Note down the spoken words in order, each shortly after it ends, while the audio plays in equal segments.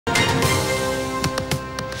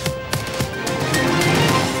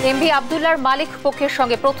MV আব্দুল্লাহর মালিক পক্ষের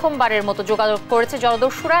সঙ্গে প্রথমবারের মতো যোগাযোগ করেছে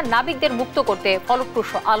জলদস্যুরা। নাবিকদের মুক্ত করতে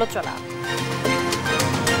ফলপ্রসূ আলোচনা।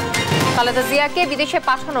 খালেদা জিয়াকে বিদেশে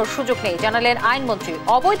পাঠানোর সুযোগ নেই জানালেন আইনমন্ত্রী।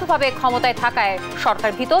 অবৈধভাবে ক্ষমতায় থাকায়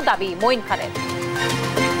সরকার ভীত, দাবি মঈন খানের।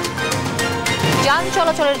 যান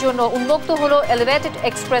চলাচলের জন্য উন্মুক্ত হলো এলিভেটেড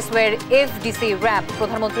এক্সপ্রেসওয়ের এফডিসি র্যাম্প।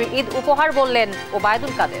 প্রধানমন্ত্রী ঈদ উপহার বললেন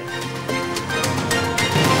ওবায়দুল কাদের।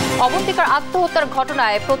 অবন্তিকার আত্মহত্যার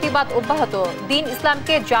ঘটনায় প্রতিবাদ অব্যাহত। দিন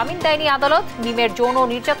ইসলামকে জামিন দেয়নি আদালত। মিমের যৌন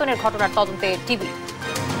নির্যাতনের ঘটনার তদন্তে টিভি।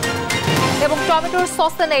 এবং টমেটোর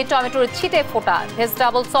সসে নেই টমেটোর ছিটে ফোটা।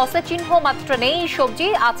 ভেজিটেবল সসে চিহ্ন মাত্র নেই সবজি,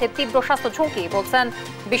 আছে তীব্র স্বাস্থ্য ঝুঁকি বলছেন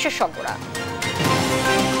বিশেষজ্ঞরা।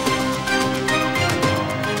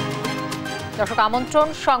 দর্শক আমন্ত্রণ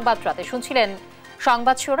সংবাদ রাতে শুনছিলেন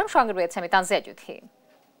সংবাদ শিরোনাম, সঙ্গে রয়েছে আমি তানজিয়া জুথি।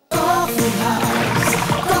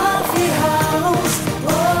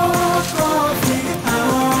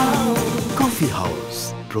 কফি হাউস,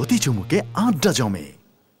 প্রতি চুমুকে আড্ডা জমে।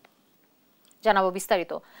 জানাবো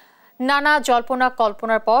বিস্তারিত। নানা জল্পনা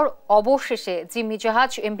কল্পনার পর অবশেষে জিম্মি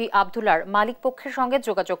জাহাজ এমভি আব্দুল্লাহর মালিক পক্ষের সঙ্গে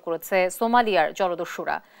যোগাযোগ করেছে সোমালিয়ার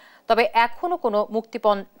জলদস্যুরা। তবে এখনো কোনো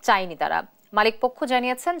মুক্তিপণ চায়নি তারা। মালিক পক্ষ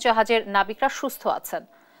জানিয়েছেন জাহাজের নাবিকরা সুস্থ আছেন।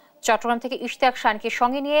 চট্টগ্রাম থেকে ইশতিয়াক শানকে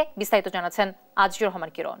সঙ্গে নিয়ে বিস্তারিত জানাচ্ছেন আজিজুর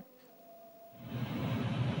রহমান কিরণ।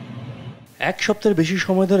 এক সপ্তাহের বেশি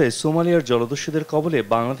সময় ধরে সোমালিয়ার জলদস্যুদের কবলে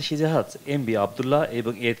বাংলাদেশি জাহাজ এমভি আব্দুল্লাহ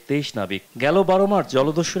এবং এর 23 নাবিক। গেল 12 মার্চ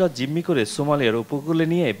জলদস্যুরা জিম্মি করে সোমালিয়ার উপকূলে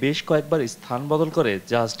নিয়ে বেশ কয়েকবার স্থান বদল করে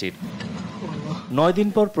জাহাজটির। 9 দিন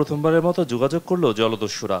পর প্রথমবারের মতো যোগাযোগ করল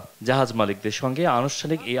জলদস্যুরা। জাহাজ মালিকদের সঙ্গে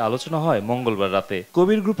আনুষ্ঠানিক এই আলোচনা হয় মঙ্গলবার রাতে।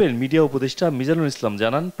 কবির গ্রুপের মিডিয়া উপদেষ্টা মিজানুল ইসলাম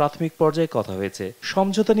জানান, প্রাথমিক পর্যায়ে কথা হয়েছে।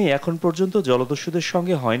 সমঝোতা নিয়ে এখন পর্যন্ত জলদস্যুদের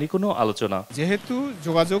সঙ্গে হয়নি কোনো আলোচনা। যেহেতু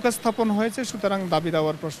যোগাযোগ স্থাপন হয়েছে, সুতরাং দাবি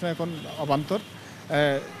দেওয়ার প্রশ্ন এখন অবান্তর।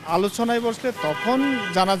 আলোচনায় বসলে তখন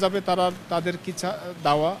জানা যাবে তারা তাদের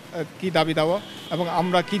কি দাবি দেওয়া এবং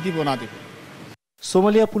আমরা কি দিব না দিব।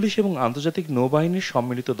 সোমালিয়া পুলিশ এবং আন্তর্জাতিক নৌবাহিনীর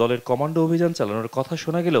সম্মিলিত দলের কমান্ডো অভিযান চালানোর কথা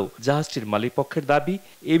শোনা গেলেও জাহাজটির মালিক পক্ষের দাবি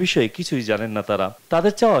এ বিষয়ে কিছুই জানেন না তারা।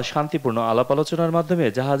 তাদের চাওয়া শান্তিপূর্ণ আলাপ আলোচনার মাধ্যমে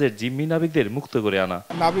জাহাজের জিম্মি নাবিকদের মুক্ত করে আনা।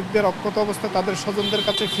 নাবিকদের অক্ষত অবস্থায় তাদের স্বজনদের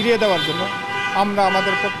কাছে ফিরিয়ে দেওয়ার জন্য আমরা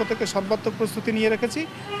আমাদের পক্ষ থেকে সর্বাত্মক প্রস্তুতি নিয়ে রেখেছি।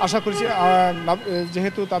 আশা করছি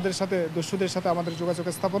যেহেতু তাদের সাথে দস্যুদের সাথে আমাদের যোগাযোগ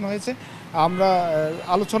স্থাপন হয়েছে, আমরা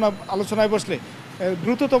আলোচনায় বসলে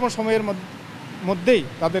দ্রুততম সময়ের মধ্যেই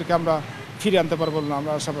তাদেরকে আমরা ফিরে আনতে পারবো না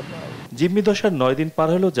আমরা আশাবাদ। জিম্মি দশার 9 দিন পার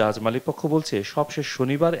হলো জাহাজ মালিক পক্ষ বলছে সবশেষ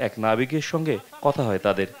শনিবার এক নাবিকের সঙ্গে কথা হয়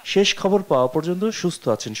তাদের। শেষ খবর পাওয়া পর্যন্ত সুস্থ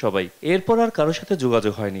আছেন সবাই। এরপর আর কারোর সাথে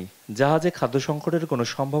যোগাযোগ হয়নি। জাহাজে খাদ্য সংকটের কোনো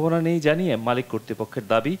সম্ভাবনা নেই জানিয়ে মালিক কর্তৃপক্ষের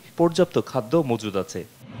দাবি পর্যাপ্ত খাদ্য মজুদ আছে।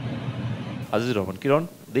 আজিজুর রহমান কিরণ,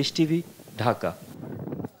 দেশ টিভি, ঢাকা।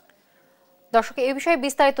 দর্শক এই বিষয়ে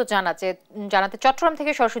বিস্তারিত জানাতে চট্টগ্রাম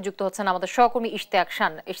থেকে সরাসরি যুক্ত হচ্ছেন আমাদের সহকর্মী ইশতিয়াক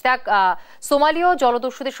শান। ইশতিয়াক, সোমালীয়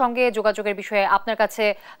জলদস্যুদের সঙ্গে যোগাযোগের বিষয়ে আপনার কাছে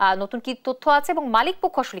নতুন কি তথ্য আছে এবং মালিক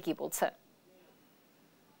পক্ষ আসলে কি বলছে?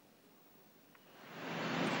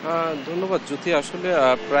 ধন্যবাদ জ্যোতি। আসলে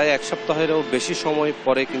প্রায় এক সপ্তাহেরও বেশি সময়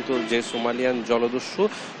পরে কিন্তু যে সোমালিয়ান জলদস্যু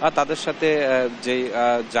তাদের সাথে যে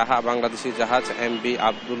বাংলাদেশি জাহাজ এমভি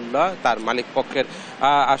আব্দুল্লাহ তার মালিক পক্ষের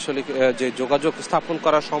আসলে যে যোগাযোগ স্থাপন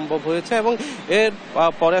করা সম্ভব হয়েছে এবং এর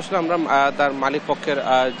পরে আসলে আমরা তার মালিক পক্ষের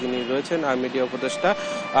যিনি রয়েছেন মিডিয়া উপদেষ্টা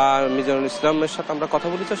মিজানুল ইসলামের সাথে আমরা কথা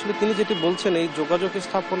বলেছি। আসলে তিনি যেটি বলছেন, এই যোগাযোগ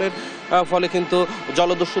স্থাপনের ফলে কিন্তু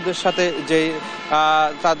জলদস্যুদের সাথে যে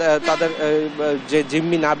তাদের যে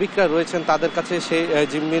জিম্মি নাবিকরা রয়েছেন তাদের কাছে সেই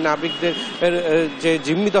জিম্মি নাবিকদের যে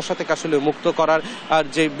জিম্মি দশা থেকে আসলে মুক্ত করার আর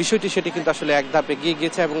যে বিষয়টি সেটি কিন্তু আসলে এক ধাপ এগিয়ে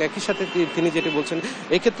গিয়েছে এবং একই সাথে তিনি যেটি বলছেন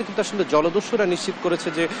এই ক্ষেত্রে কিন্তু আসলে জলদস্যুরা নিশ্চিত করেছে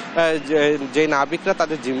যে নাবিকরা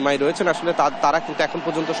তাদের জিম্মায় রয়েছেন আসলে তারা কিন্তু এখন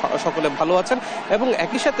পর্যন্ত সকলে ভালো আছেন এবং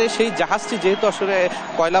একই সাথে সেই জাহাজটি যেহেতু আসলে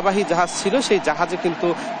কয়লাবাহী জাহাজ ছিল, সেই জাহাজে কিন্তু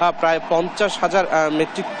প্রায় 50,000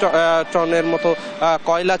 মেট্রিক টনের মতো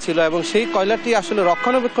কয়লা ছিল এবং সেই কয়লাটি আসলে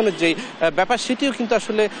রক্ষণাবেক্ষণের যেই ব্যাপার সেটিও কিন্তু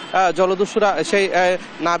আসলে জলদস্যুরা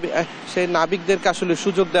সেই নাবিকদেরকে আসলে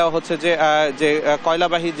সুযোগ দেওয়া হচ্ছে যে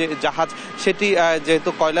কয়লাবাহী যে জাহাজ সেটি যেহেতু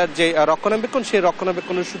কয়লার যে রক্ষণাবেক্ষণ সেই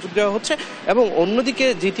রক্ষণাবেক্ষণের সুযোগ দেওয়া হচ্ছে এবং অন্যদিকে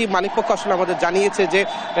যেটি মালিকপক্ষ আসলে আমাদের জানিয়েছে যে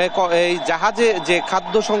এই জাহাজে যে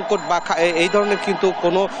খাদ্য সংকট বা এই ধরনের কিন্তু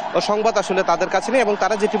কোনো সংবাদ আসলে তাদের কাছে নেই এবং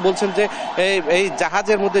তারা যেটি বলছেন যে এই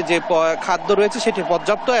জাহাজের মধ্যে যে খাদ্য রয়েছে সেটি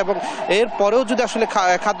পর্যাপ্ত এবং এর পরেও যদি আসলে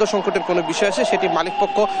খাদ্য সংকটের কোনো বিষয় আসে সেটি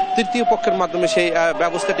মালিকপক্ষ তৃতীয় পক্ষের মাধ্যমে সেই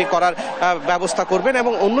ব্যবস্থাটি করার ব্যবস্থা করবেন।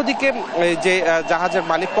 এবং অন্যদিকে যে জাহাজের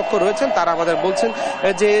মালিক পক্ষ রয়েছেন তারা আমাদের বলছেন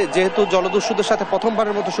যে যেহেতু জলদস্যুদের সাথে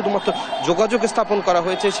প্রথমবারের মতো শুধুমাত্র যোগাযোগ স্থাপন করা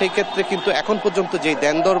হয়েছে, সেই ক্ষেত্রে কিন্তু এখন পর্যন্ত যে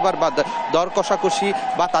দেন দরবার বা দর কষাকষি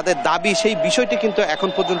বা তাদের দাবি সেই বিষয়টি কিন্তু এখন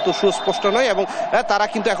পর্যন্ত সুস্পষ্ট নয় এবং তারা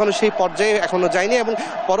কিন্তু এখনো সেই পর্যায়ে এখনো যায়নি। এবং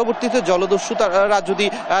পরবর্তীতে জলদস্যুরা যদি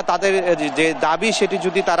তাদের যে দাবি সেটি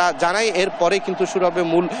যদি তারা জানায়, এরপরে কিন্তু শুরু হবে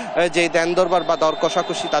মূল যে দেন দরবার বা দর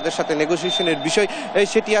কষাকষি তাদের সাথে নেগোসিয়েশনের বিষয়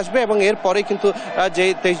সেটি আসবে। এবং এরপরে কিন্তু যে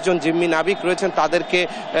 23 জন জিম্মি নাবিক রয়েছেন তাদেরকে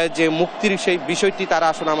যে মুক্তির সেই বিষয়টি তারা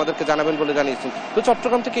আসলে আমাদেরকে জানাবেন বলে জানিয়েছেন। তো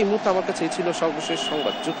চট্টগ্রাম থেকে এই মুহূর্তে আমার কাছে এই ছিল সর্বশেষ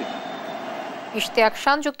সংবাদ। জ্যোতি। ইশতিয়াক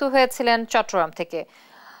শান যুক্ত হয়েছিলেন চট্টগ্রাম থেকে।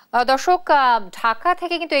 দর্শক, ঢাকা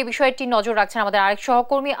থেকে কিন্তু এই বিষয়টি নজর রাখছেন আমাদের আরেক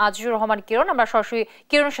সহকর্মী আজিজুর রহমান কিরণ। আমরা সরাসরি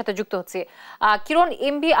কিরণের সাথে যুক্ত হচ্ছি। কিরণ,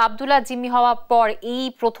 এমবি আব্দুল্লাহ জিম্মি হওয়ার পর এই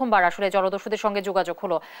প্রথমবার আসলে জলদস্যুদের সঙ্গে যোগাযোগ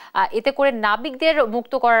হলো, এতে করে নাবিকদের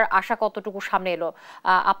মুক্ত করার আশা কতটুকু সামনে এলো?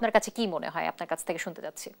 আপনার কাছে কি মনে হয়? আপনার কাছ থেকে শুনতে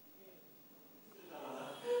যাচ্ছি।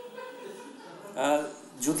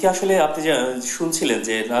 জ্যোতি, আসলে আপনি শুনছিলেন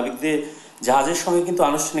যে নাবিকদের জাহাজের সঙ্গে কিন্তু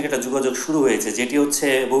আনুষ্ঠানিক একটা যোগাযোগ শুরু হয়েছে, যেটি হচ্ছে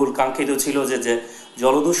বহুল কাঙ্ক্ষিত ছিল যে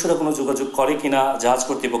জলদস্যুরা কোনো যোগাযোগ করে কিনা জাহাজ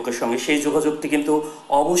কর্তৃপক্ষের সঙ্গে। সেই যোগাযোগটি কিন্তু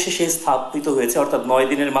অবশেষে স্থাপিত হয়েছে, অর্থাৎ 9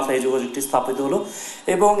 দিনের মাথায় এই যোগাযোগটি স্থাপিত হলো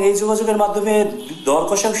এবং এই যোগাযোগের মাধ্যমে দর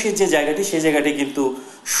কষাকষির যে জায়গাটি সেই জায়গাটি কিন্তু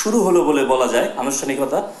শুরু হলো বলে বলা যায়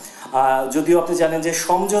আনুষ্ঠানিকতা। যদিও আপনি জানেন যে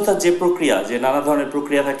সমঝোতার যে প্রক্রিয়া, যে নানা ধরনের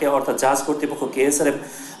প্রক্রিয়া থাকে, অর্থাৎ জাহাজ কর্তৃপক্ষ KSRF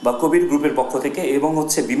বা কবির গ্রুপের পক্ষ থেকে এবং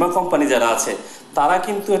হচ্ছে বিমা কোম্পানি যারা আছে তারা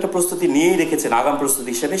কিন্তু একটা প্রস্তুতি নিয়েই রেখেছেন আগাম প্রস্তুতি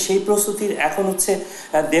হিসেবে। সেই প্রস্তুতির এখন হচ্ছে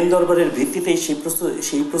দেন দরবারের ভিত্তিতেই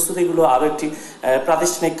সেই প্রস্তুতিগুলো আরও একটি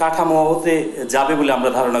প্রাতিষ্ঠানিক কাঠামো হতে যাবে বলে আমরা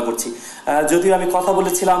ধারণা করছি। যদিও আমি কথা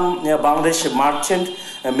বলেছিলাম বাংলাদেশ মার্চেন্ট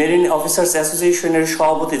মেরিন অফিসার্স অ্যাসোসিয়েশনের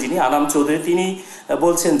সভাপতি যিনি আনাম চৌধুরী, তিনি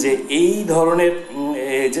বলছেন যে এই ধরনের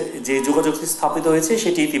যে যোগাযোগটি স্থাপিত হয়েছে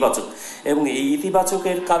সেটি ইতিবাচক এবং এই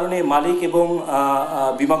ইতিবাচকের কারণে মালিক এবং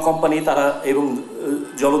বিমা কোম্পানি তারা এবং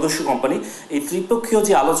জলদস্যু কোম্পানি এই ত্রিপক্ষীয়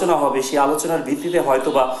যে আলোচনা হবে সেই আলোচনার ভিত্তিতে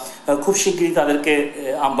হয়তোবা খুব শীঘ্রই তাদেরকে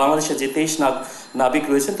বাংলাদেশের যে 23 নাবিক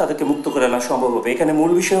রয়েছেন তাদেরকে মুক্ত করে আনা সম্ভব হবে। এখানে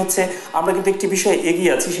মূল বিষয় হচ্ছে আমরা কিন্তু একটি বিষয়ে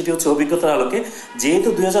এগিয়ে আছি, সেটি হচ্ছে অভিজ্ঞতার আলোকে। যেহেতু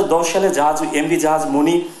 2010 সালে এমভি জাহাজ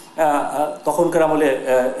মনি তখনকার আমলে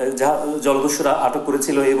জলদস্যুরা আটক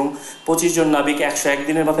করেছিল এবং 25 জন নাবিক 101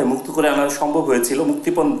 দিনের মাথায় মুক্ত করে আনা সম্ভব হয়েছিল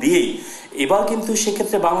মুক্তিপণ দিয়েই। এবার কিন্তু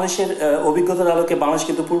সেক্ষেত্রে বাংলাদেশের অভিজ্ঞতার আলোকে বাংলাদেশ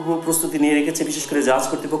কিন্তু পূর্ব প্রস্তুতি নিয়ে রেখেছে, বিশেষ করে জাহাজ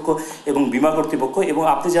কর্তৃপক্ষ এবং বিমা কর্তৃপক্ষ। এবং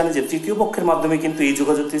আপনি জানেন যে তৃতীয় পক্ষের মাধ্যমে কিন্তু এই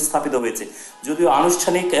যোগাযোগটি স্থাপিত হয়েছে, যদিও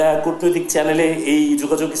আনুষ্ঠানিক কূটনৈতিক চ্যানেলে এই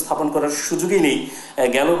যোগাযোগ স্থাপন করার সুযোগই নেই।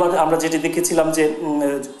 গেলবার আমরা যেটি দেখেছিলাম যে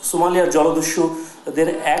সোমালিয়ার জলদস্যুদের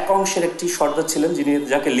এক অংশের একটি সর্দার ছিলেন যিনি,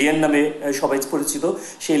 যাকে লিয়েন নামে সবাই পরিচিত,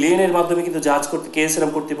 সেই লিয়েনের মাধ্যমে কিন্তু জাহাজ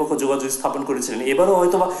KSRF কর্তৃপক্ষ যোগাযোগ স্থাপন করেছিলেন। এবারও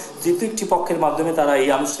হয়তোবা তৃতীয় একটি পক্ষের মাধ্যমে তারা এই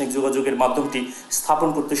আনুষ্ঠানিক যোগাযোগের মাধ্যমটি স্থাপন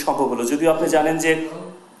করতে সম্ভব হলো। যদিও আপনি জানেন যে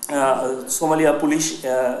সোমালিয়া পুলিশ,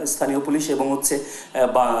 স্থানীয় পুলিশ এবং হচ্ছে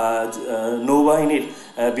নৌবাহিনীর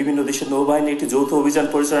বিভিন্ন দেশের নৌবাহিনীর একটি যৌথ অভিযান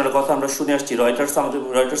পরিচালনার কথা আমরা শুনে আসছি।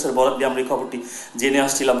 রয়টার্সের বরাদ দিয়ে আমরা এই খবরটি জেনে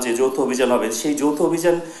আসছিলাম যে যৌথ অভিযান হবে। সেই যৌথ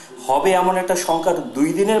অভিযান হবে এমন একটা সংখ্যার 2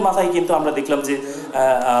 দিনের মাথায় কিন্তু আমরা দেখলাম যে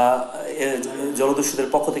জলদস্যুদের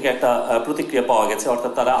পক্ষ থেকে একটা প্রতিক্রিয়া পাওয়া গেছে,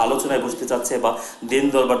 অর্থাৎ তারা আলোচনায় বসতে চাচ্ছে বা দেন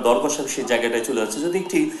দরবার দর কষাকষির জায়গাটায় চলে যাচ্ছে। যদি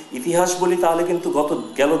একটি ইতিহাস বলি তাহলে কিন্তু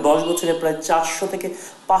গেল 10 বছরে প্রায় 400 থেকে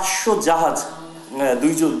 500 জাহাজ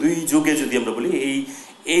দুই যুগে যদি আমরা বলি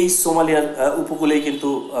এই সোমালিয়ার উপকূলেই কিন্তু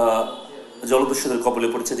জলদস্যুদের কবলে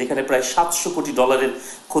পড়েছে, যেখানে প্রায় $700 কোটি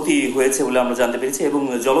ক্ষতি হয়েছে বলে আমরা জানতে পেরেছি। এবং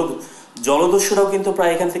জলদস্যুরাও কিন্তু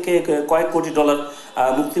প্রায় এখান থেকে কয়েক কোটি ডলার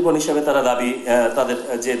মুক্তিপণ হিসাবে তাদের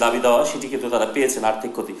যে দাবি দেওয়া সেটি কিন্তু তারা পেয়েছেন,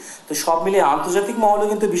 আর্থিক ক্ষতি। তো সব মিলিয়ে আন্তর্জাতিক মহলে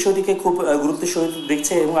কিন্তু বিষয়টিকে খুব গুরুত্বের সহিত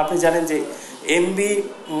দেখছে। এবং আপনি জানেন যে এমবি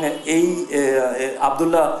এই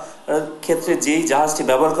আব্দুল্লাহ ক্ষেত্রে যেই জাহাজটি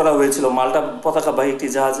ব্যবহার করা হয়েছিল, মাল্টা পতাকাবাহী একটি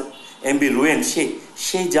জাহাজ এমবি রুয়েন,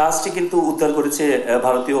 সেই জাহাজটি কিন্তু উদ্ধার করেছে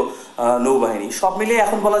ভারতীয় নৌবাহিনী। সব মিলিয়ে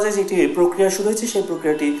এখন বলা যায় যে এটি প্রক্রিয়া শুরু হয়েছে, সেই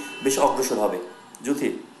প্রক্রিয়াটি বেশ অগ্রসর হবে। জ্যোতি।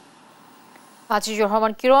 আজিজুর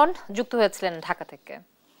রহমান কিরণ যুক্ত হয়েছিলেন ঢাকা থেকে।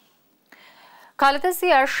 খালেদা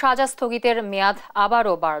জিয়ার সাজা স্থগিতের মেয়াদ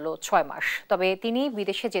আবারও বাড়ল 6 মাস, তবে তিনি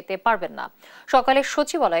বিদেশে যেতে পারবেন না। সকালে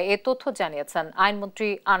সচিবালয়ে এ তথ্য জানিয়েছেন আইনমন্ত্রী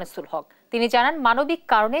আনিসুল হক। তিনি জানান, মানবিক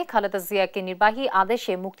কারণে খালেদা জিয়াকে নির্বাহী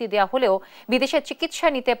আদেশে মুক্তি দেওয়া হলেও বিদেশে চিকিৎসা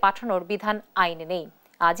নিতে পাঠানোর বিধান আইনে নেই।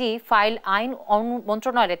 আজই ফাইল আইন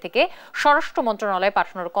মন্ত্রণালয় থেকে স্বরাষ্ট্র মন্ত্রণালয়ে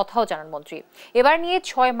পাঠানোর কথাও জানান মন্ত্রী। এবার নিয়ে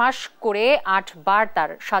 6 মাস করে 8 বার তার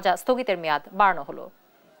সাজা স্থগিতের মেয়াদ বাড়ানো হলো।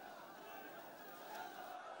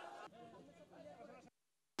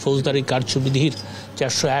 ফৌজদারি কার্যবিধির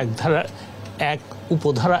 401 ধারা 1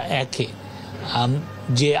 উপধারা 1-এ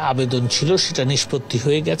যে আবেদন ছিল সেটা নিষ্পত্তি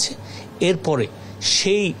হয়ে গেছে। এরপরে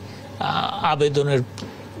সেই আবেদনের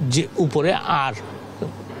যে উপরে আর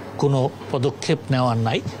কোনো পদক্ষেপ নেওয়ার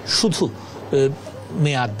নাই, শুধু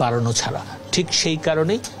মেয়াদ বাড়ানো ছাড়া। ঠিক সেই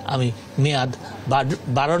কারণেই আমি মেয়াদ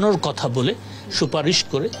বাড়ানোর কথা বলে সুপারিশ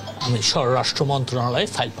করে আমি স্বরাষ্ট্র মন্ত্রণালয়ে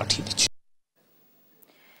ফাইল পাঠিয়ে দিচ্ছি।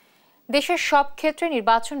 দেশের সব ক্ষেত্রে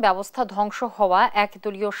নির্বাচন ব্যবস্থা ধ্বংস হওয়া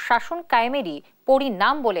একদলীয় শাসন কায়েমেরই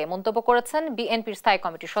পরিণাম বলে মন্তব্য করেছেন বিএনপির স্থায়ী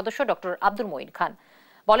কমিটির সদস্য ডক্টর আব্দুল মঈন খান।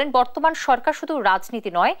 বলেন, বর্তমান সরকার শুধু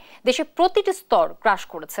রাজনীতি নয়, দেশের প্রতিটি স্তর গ্রাস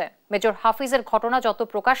করেছে। মেজর হাফিজের ঘটনা যত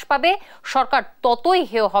প্রকাশ পাবে সরকার ততই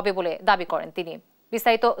হেয় হবে বলে দাবি করেন তিনি।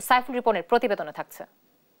 বিস্তারিত সাইফুল রিপনের প্রতিবেদনে থাকছে।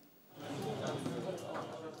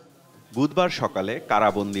 বুধবার সকালে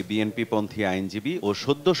কারাবন্দী বিএনপিপন্থী আইনজীবী ও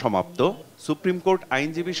সদ্য সমাপ্ত সুপ্রিম কোর্ট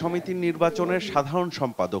আইনজীবী সমিতির নির্বাচনের সাধারণ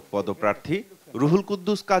সম্পাদক পদপ্রার্থী রুহুল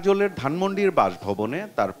কুদ্দুস কাজলের ধানমন্ডির বাসভবনে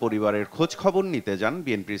তার পরিবারের খোঁজ খবর নিতে যান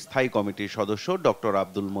বিএনপির স্থায়ী কমিটির সদস্য ডক্টর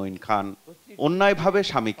আব্দুল মঈন খান। অন্যায়ভাবে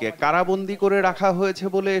স্বামীকে কারাবন্দী করে রাখা হয়েছে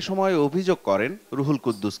বলে এ সময় অভিযোগ করেন রুহুল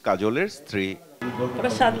কুদ্দুস কাজলের স্ত্রী।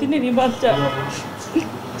 7 দিনের রিমান্ড চায়,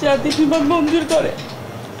 4 দিন রিমান্ড মঞ্জুর করে,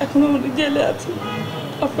 এখনো উনি জেলে আছে।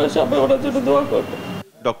 আপনারা সবাই ওনার জন্য দোয়া করবেন।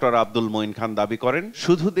 ডক্টর আব্দুল মঈন খান দাবি করেন,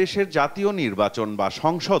 শুধু দেশের জাতীয় নির্বাচন বা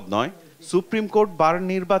সংসদ নয়, সুপ্রিম কোর্ট বার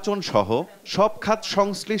নির্বাচন সহ সব খাত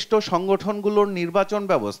সংশ্লিষ্ট সংগঠনগুলোর নির্বাচন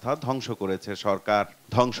ব্যবস্থা ধ্বংস করেছে সরকার।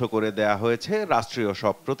 ধ্বংস করে দেয়া হয়েছে রাষ্ট্রীয়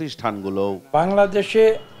সব প্রতিষ্ঠানগুলোও। বাংলাদেশে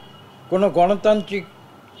কোনো গণতান্ত্রিক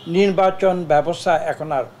নির্বাচন ব্যবস্থা এখন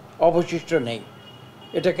আর অবশিষ্ট নেই।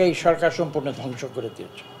 এটাকে এই সরকার সম্পূর্ণ ধ্বংস করে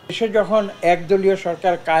দিয়েছে। দেশে যখন একদলীয়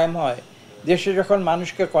সরকার কায়েম হয়, দেশে যখন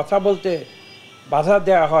মানুষকে কথা বলতে বাধা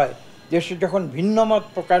দেওয়া হয়, দেশে যখন ভিন্নমত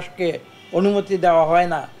প্রকাশকে অনুমতি দেওয়া হয়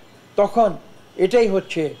না, তখন এটাই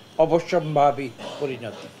হচ্ছে অবশ্যম্ভাবী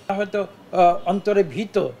পরিণতি। হয়তো অন্তরে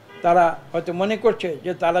ভীত, তারা হয়তো মনে করছে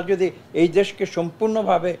যে তারা যদি এই দেশকে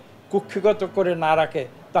সম্পূর্ণভাবে কুক্ষিগত করে না রাখে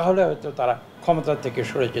তাহলে হয়তো তারা ক্ষমতা থেকে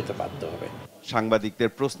সরে যেতে বাধ্য হবে। সাংবাদিকদের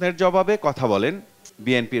প্রশ্নের জবাবে কথা বলেন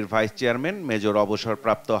বিএনপির ভাইস চেয়ারম্যান মেজর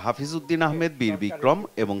অবসরপ্রাপ্ত হাফিজউদ্দিন আহমেদ বীর বিক্রম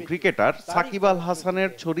এবং ক্রিকেটার সাকিব আল হাসানের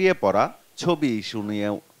ছড়িয়ে পড়া ছবি ইস্যু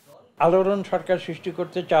নিয়েও। আলোড়ন সরকার সৃষ্টি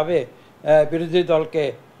করতে চাবে বিরোধী দলকে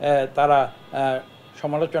তারা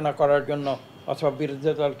সমালোচনা করার জন্য অথবা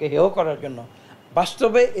বিরোধী দলকে হেয় করার জন্য।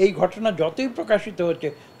 বাস্তবে এই ঘটনা যতই প্রকাশিত হচ্ছে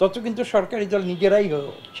তত কিন্তু সরকারি দল নিজেরাই হয়ে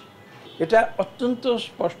উঠছে। এটা অত্যন্ত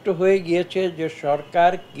স্পষ্ট হয়ে গিয়েছে যে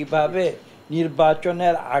সরকার কিভাবে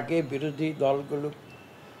নির্বাচনের আগে বিরোধী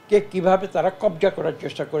দলগুলোকে কিভাবে তারা কবজা করার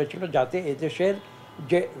চেষ্টা করেছিল, যাতে এদেশের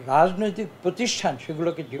যে রাজনৈতিক প্রতিষ্ঠান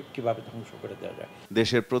সেগুলোকে কিভাবে ধ্বংস করে দেওয়া যায়।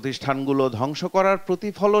 দেশের প্রতিষ্ঠানগুলো ধ্বংস করার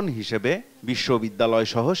প্রতিফলন হিসেবে বিশ্ববিদ্যালয়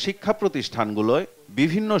সহ শিক্ষা প্রতিষ্ঠানগুলোয়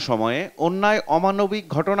বিভিন্ন সময়ে অন্যায় অমানবিক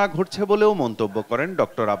ঘটনা ঘটছে বলেও মন্তব্য করেন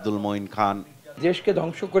ডক্টর আব্দুল মঈন খান। দেশকে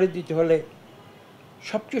ধ্বংস করে দিতে হলে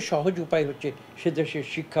সবচেয়ে সহজ উপায় হচ্ছে সে দেশের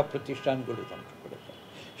শিক্ষা প্রতিষ্ঠানগুলো ধ্বংস করে দেয়,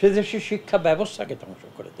 সে দেশের শিক্ষা ব্যবস্থাকে ধ্বংস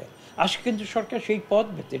করে দেয়। আজ কিন্তু সরকার সেই পথ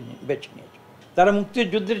বেছে নিয়েছে। তারা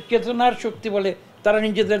মুক্তিযুদ্ধের চেতনার শক্তি বলে তারা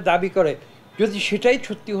নিজেদের দাবি করে। যদি সেটাই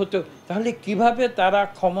সত্যি হতো তাহলে কিভাবে তারা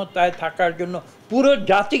ক্ষমতায় থাকার জন্য পুরো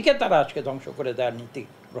জাতিকে তারা আজকে ধ্বংস করে দেওয়ার নীতি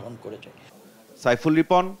গ্রহণ করেছে। সাইফুল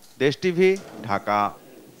রিপন, দেশ টিভি, ঢাকা।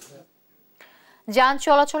 যান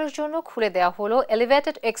চলাচলের জন্য খুলে দেওয়া হলো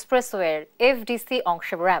এলিভেটেড এক্সপ্রেসওয়ের এফডিসি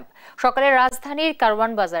অংশের র্যাম্প। সকালে রাজধানীর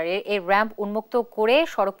কারওয়ান বাজারে এই র্যাম্প উন্মুক্ত করে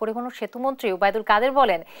সড়ক পরিবহন ও সেতুমন্ত্রী ওবায়দুল কাদের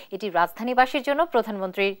বলেন, এটি রাজধানীবাসীর জন্য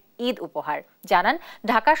প্রধানমন্ত্রীর ঈদ উপহার। জানান,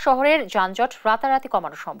 ঢাকা শহরের যানজট রাতারাতি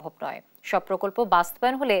কমানো সম্ভব নয়। সব প্রকল্প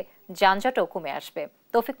বাস্তবায়ন হলে যানজটও কমে আসবে।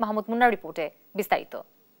 তৌফিক মাহমুদ মুন্নার রিপোর্টে বিস্তারিত।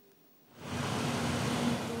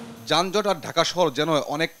 যানজট আর ঢাকা শহর যেন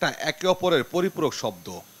অনেকটা একে অপরের পরিপূরক শব্দ।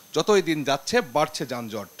 যতই দিন যাচ্ছে বাড়ছে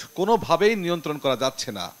যানজট, কোনোভাবেই নিয়ন্ত্রণ করা যাচ্ছে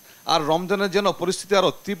না। আর রমজানের যেন পরিস্থিতি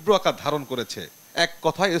আরও তীব্র আকার ধারণ করেছে। এক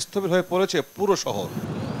কথায় স্থবির হয়ে পড়েছে পুরো শহর।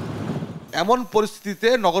 এমন পরিস্থিতিতে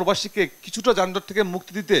নগরবাসীকে কিছুটা যানজট থেকে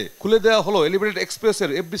মুক্তি দিতে খুলে দেওয়া হলো এলিভেটেড এক্সপ্রেসের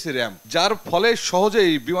এফডিসি র্যাম্প, যার ফলে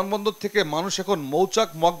সহজেই বিমানবন্দর থেকে মানুষ এখন মৌচাক,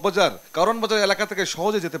 মগবাজার, কারওয়ান বাজার এলাকা থেকে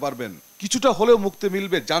সহজে যেতে পারবেন। কিছুটা হলেও মুক্তি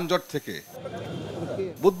মিলবে যানজট থেকে।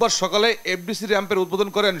 বুধবার সকালে এফডিসি র্যাম্পের উদ্বোধন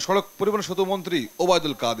করেন সড়ক পরিবহন সেতুমন্ত্রী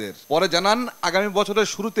ওবায়দুল কাদের। পরে জানান, আগামী বছরের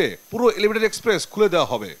শুরুতে পুরো এলিভেটেড এক্সপ্রেস খুলে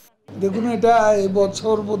দেওয়া হবে। দেখুন, এটা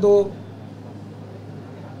এবছর বোধহয়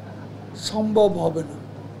সম্ভব হবে না।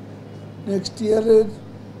 নেক্সট ইয়ারের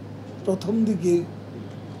প্রথম দিকে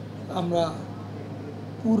আমরা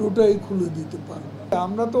পুরোটাই খুলে দিতে পারব।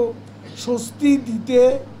 আমরা তো স্বস্তি দিতে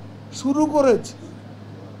শুরু করেছি,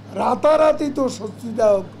 রাতারাতি তো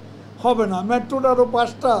স্বস্তিদায়ক হবে না। মেট্রোর আরও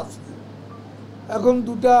 5টা আছে, এখন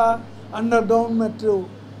 2টা আন্ডারগ্রাউন্ড মেট্রো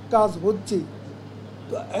কাজ হচ্ছে।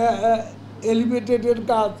 তো এলিভেটেডের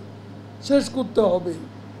কাজ শেষ করতে হবে।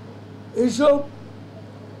 এইসব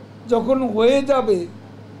যখন হয়ে যাবে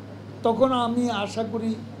তখন আমি আশা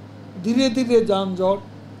করি ধীরে ধীরে যানজট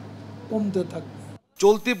কমতে থাকবে।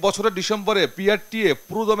 চলতি বছরের ডিসেম্বরে পিআরটিএ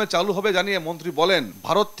পুরোদমে চালু হবে জানিয়ে মন্ত্রী বলেন,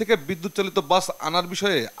 ভারত থেকে বিদ্যুৎ চালিত বাস আনার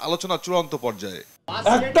বিষয়ে আলোচনা চূড়ান্ত পর্যায়ে।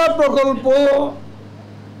 একটা প্রকল্প,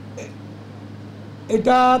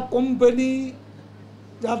 এটা কোম্পানি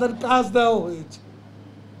যাদের কাজ দেওয়া হয়েছে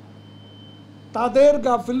তাদের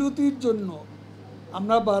গাফিলতির জন্য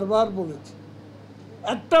আমরা বারবার বলেছি,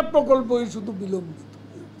 একটা প্রকল্পই শুধু বিলম্বিত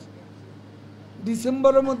হয়েছে।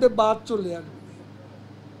 ডিসেম্বরের মধ্যে বাদ চলে আসবে,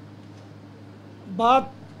 বাদ,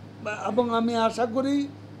 এবং আমি আশা করি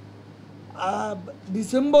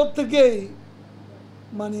ডিসেম্বর থেকেই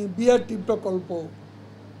মানে বিআরটি প্রকল্প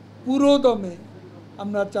পুরো দমে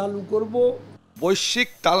আমরা চালু করব। বৈশ্বিক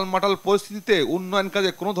টালমাটাল পরিস্থিতিতে উন্নয়ন কাজে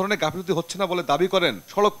কোনো ধরনের গাফিলতি হচ্ছে না বলে দাবি করেন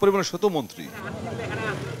সড়ক পরিবহন সেতু মন্ত্রী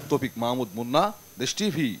তৌফিক মাহমুদ মুন্না, দেশ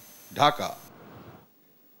টিভি, ঢাকা।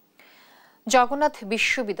 জগন্নাথ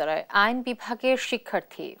বিশ্ববিদ্যালয়ের আইন বিভাগের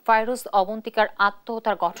শিক্ষার্থী ফাইরুজ অবন্তিকার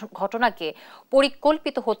আত্মহত্যার ঘটনাকে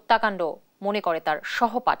পরিকল্পিত হত্যাকাণ্ড মনে করে তার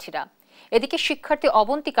সহপাঠীরা। এদিকে শিক্ষার্থী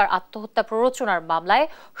অবন্তিকার আত্মহত্যা প্ররোচনার মামলায়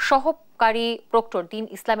সহকারী প্রক্টর দীন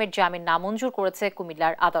ইসলামের জামিন নামঞ্জুর করেছে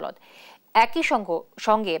কুমিল্লার আদালত। একই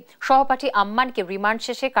সঙ্গে সহপাঠী আম্মানকে রিমান্ড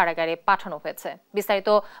শেষে কারাগারে পাঠানো হয়েছে। বিস্তারিত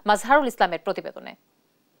মাজহারুল ইসলামের প্রতিবেদনে।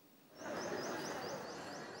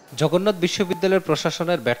 জগন্নাথ বিশ্ববিদ্যালয়ের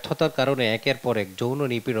প্রশাসনের ব্যর্থতার কারণে একের পর এক যৌন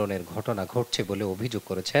নিপীড়নের ঘটনা ঘটছে বলে অভিযোগ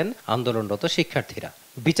করেছেন আন্দোলনরত শিক্ষার্থীরা।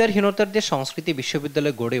 বিচারহীনতার যে সংস্কৃতি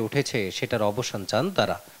বিশ্ববিদ্যালয়ে গড়ে উঠেছে সেটার অবসান চান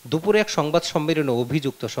তারা। দুপুরে এক সংবাদ সম্মেলনে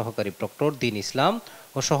অভিযুক্ত সহকারী প্রক্টর দীন ইসলাম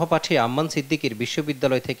ও সহপাঠী আম্মান সিদ্দিকীর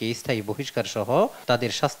বিশ্ববিদ্যালয় থেকে স্থায়ী বহিষ্কার সহ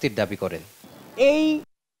তাদের শাস্তির দাবি করেন। এই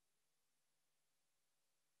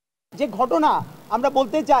যে ঘটনা, আমরা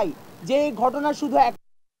বলতে চাই যে এই ঘটনা শুধু এক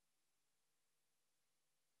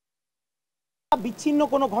বিচ্ছিন্ন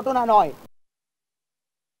কোনো ঘটনা নয়,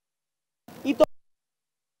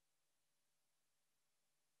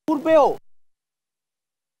 পূর্বেও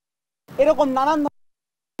এরকম নানান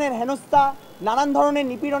ধরনের হেনস্থা, নানান ধরনের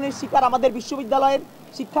নিপীড়নের শিকার আমাদের বিশ্ববিদ্যালয়ের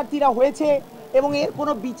শিক্ষার্থীরা হয়েছে এবং এর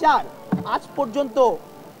কোনো বিচার আজ পর্যন্ত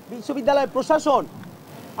বিশ্ববিদ্যালয়ের প্রশাসন,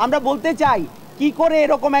 আমরা বলতে চাই কি করে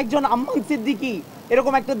এরকম একজন আম্মান সিদ্দিকী,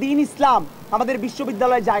 এরকম একটা দীন ইসলাম আমাদের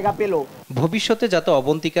বিশ্ববিদ্যালয়ে জায়গা পেল। ভবিষ্যতে যাতে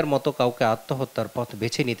অবন্তিকার মতো কাউকে আত্মহত্যার পথ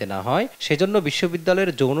বেছে নিতে না হয় সেজন্য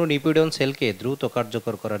বিশ্ববিদ্যালয়ের যৌন নিপীড়ন সেলকে দ্রুত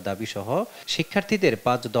কার্যকর করার দাবি সহ শিক্ষার্থীদের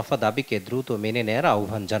 5 দফা দাবিকে দ্রুত মেনে নেয়ার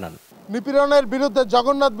আহ্বান জানান। নিপীড়নের বিরুদ্ধে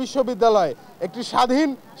জগন্নাথ বিশ্ববিদ্যালয় একটি স্বাধীন,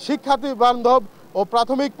 শিক্ষার্থী বান্ধব ও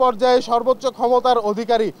প্রাথমিক পর্যায়ে সর্বোচ্চ ক্ষমতার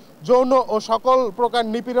অধিকারী যৌন ও সকল প্রকার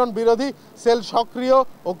নিপীড়ন বিরোধী সেল সক্রিয়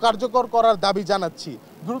ও কার্যকর করার দাবি জানাচ্ছি।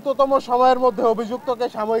 দ্রুততম সময়ের মধ্যে অভিযুক্তকে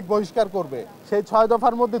সাময়িক বহিষ্কার করবে। সেই 6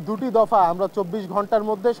 দফার মধ্যে 2টি দফা আমরা 24 ঘন্টার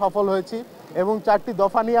মধ্যে সফল হয়েছি এবং 4টি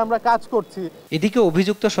দফা নিয়ে আমরা কাজ করছি। এদিকে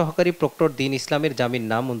অভিযুক্ত সহকারী প্রক্টর দীন ইসলামের জামিন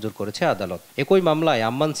নামঞ্জুর করেছে আদালত। একই মামলায়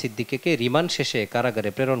আম্মান সিদ্দিকীকে রিমান্ড শেষে কারাগারে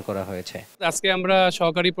প্রেরণ করা হয়েছে। আজকে আমরা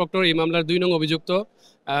সহকারী প্রক্টর এই মামলার 2 নং অভিযুক্ত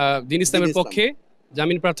দীন ইসলামের পক্ষে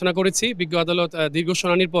জামিন প্রার্থনা করেছি। বিজ্ঞ আদালত দীর্ঘ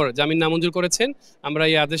শুনানির পর জামিন নামঞ্জুর করেছেন। আমরা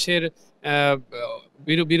এই আদেশের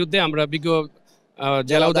বিরুদ্ধে আমরা বিজ্ঞ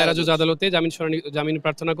জেলা ও দায়রা জজ আদালতে জামিন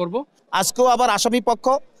প্রার্থনা করব। আজকেও আবার আসামি পক্ষ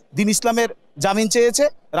দীন ইসলামের জামিন চেয়েছে,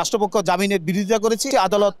 রাষ্ট্রপক্ষ জামিনের বিরোধিতা করেছে।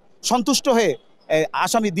 আদালত সন্তুষ্ট হয়ে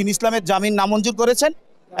আসামি দীন ইসলামের জামিন নামঞ্জুর করেছেন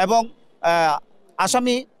এবং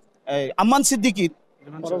আসামি আম্মান সিদ্দিকীর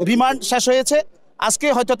রিমান্ড শেষ হয়েছে। আজকে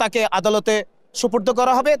হয়তো তাকে আদালতে সুপর্দ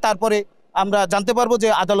করা হবে, তারপরে আমরা জানতে পারবো যে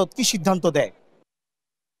আদালত কি সিদ্ধান্ত দেয়।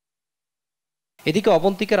 এদিকে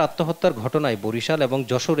অবন্তিকার আত্মহত্যার ঘটনায় বরিশাল এবং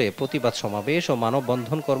যশোরে প্রতিবাদ সমাবেশ ও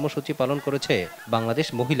মানববন্ধন কর্মসূচি পালন করেছে বাংলাদেশ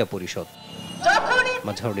মহিলা পরিষদ।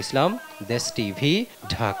 মাজহারুল ইসলাম, দেশ টিভি,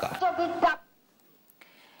 ঢাকা।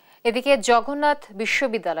 এদিকে জগন্নাথ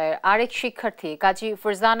বিশ্ববিদ্যালয়ের আরেক শিক্ষার্থী কাজী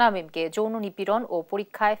ফরজানা মিমকে যৌন নিপীড়ন ও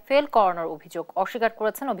পরীক্ষায় ফেল করানোর অভিযোগ অস্বীকার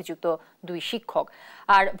করেছেন অভিযুক্ত 2 শিক্ষক।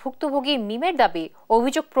 আর ভুক্তভোগী মিমের দাবি,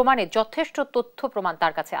 অভিযোগ প্রমাণে যথেষ্ট তথ্য প্রমাণ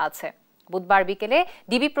তার কাছে আছে। বুধবার বিকেলে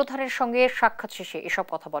ডিবি প্রধানের সঙ্গে সাক্ষাৎ শেষে এসব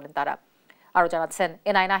কথা বলেন তারা। আরো জানাচ্ছেন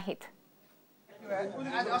এনআই নাহিদ।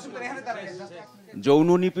 যৌন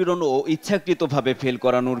নিপীড়ন ও ইচ্ছাকৃতভাবে ফেল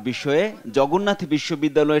করানোর বিষয়ে জগন্নাথ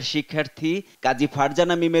বিশ্ববিদ্যালয়ের শিক্ষার্থী কাজী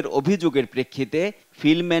ফারজানা মিমের অভিযোগের প্রেক্ষিতে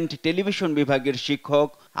ফিল্ম অ্যান্ড টেলিভিশন বিভাগের শিক্ষক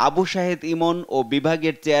আবু শাহেদ ইমন ও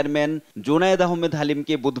বিভাগের চেয়ারম্যান জোনায়েদ আহমেদ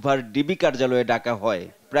হালিমকে বুধবার ডিবি কার্যালয়ে ডাকা হয়।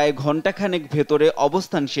 প্রায় ঘণ্টাখানেক ভেতরে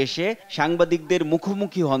অবস্থান শেষে সাংবাদিকদের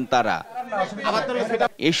মুখোমুখি হন তারা।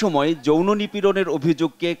 এ সময় যৌন নিপীড়নের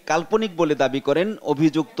অভিযোগকে কাল্পনিক বলে দাবি করেন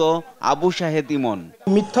অভিযুক্ত আবু শাহেদ ইমন।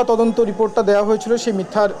 মিথ্যা তদন্ত রিপোর্টটা দেওয়া হয়েছিল, সেই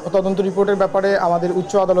মিথ্যা তদন্ত রিপোর্টের ব্যাপারে আমাদের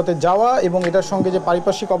উচ্চ আদালতে যাওয়া এবং এটার সঙ্গে যে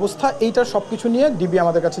পারিপার্শ্বিক অবস্থা এইটার সবকিছু নিয়ে ডিবি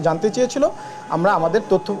আমাদের কাছে জানতে চেয়েছিল। আমরা আমাদের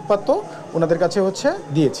তথ্যপাত্র ওনাদের কাছে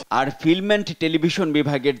দিয়েছি। আর ফিল্ম অ্যান্ড টেলিভিশন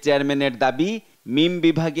বিভাগের চেয়ারম্যানের দাবি, মিম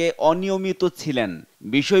বিভাগে অনিয়মিত ছিলেন।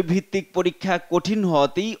 বিষয়ভিত্তিক পরীক্ষা কঠিন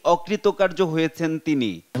হওয়াতেই অকৃতকার্য হয়েছেন তিনি।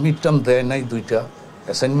 মিড টার্ম দেয় নাই, 2টা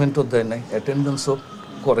অ্যাসাইনমেন্টও দেয় নাই, অ্যাটেন্ডেন্সও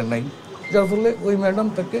করে নাই, যার ফলে ওই ম্যাডাম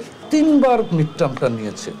তাকে 3বার মিড টার্মটা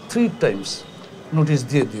নিয়েছে, 3 টাইমস নোটিশ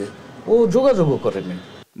দিয়ে ও যোগাযোগও করেনি।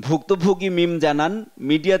 ভুক্তভোগী মিম জানান,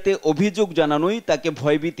 মিডিয়াতে অভিযোগ জানানোই তাকে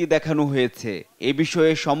ভয়ভীতি দেখানো হয়েছে। এ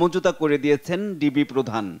বিষয়ে সমঝোতা করে দিয়েছেন ডিবি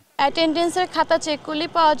প্রধান। অ্যাটেন্ডেন্সের খাতা চেক করলে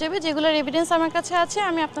পাওয়া যাবে, যেগুলোর এভিডেন্স আমার কাছে আছে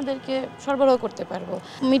আমি আপনাদেরকে সরবরাহ করতে পারবো।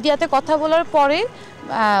 মিডিয়াতে কথা বলার পরে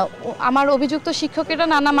আমার অভিযুক্ত শিক্ষকেরা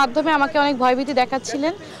নানা মাধ্যমে আমাকে অনেক ভয়ভীতি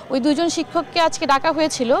দেখাচ্ছিলেন। ওই 2জন শিক্ষককে আজকে ডাকা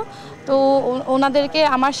হয়েছিল, তো ওনাদেরকে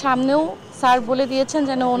আমার সামনেও স্যার বলে দিয়েছেন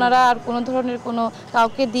যেন ওনারা আর কোনো ধরনের কোনো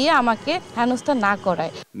কাউকে দিয়ে আমাকে হেনস্থা না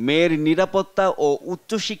করায়। মেয়ের নিরাপত্তা ও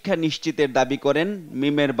উচ্চশিক্ষা নিশ্চিতের দাবি করেন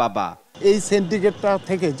মিমের বাবা। এই সিন্ডিকেটটা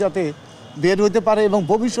থেকে যাতে বের হতে পারে এবং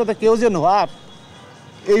ভবিষ্যতে কেউ যেন আর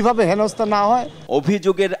এইভাবে হেনস্থা না হয়।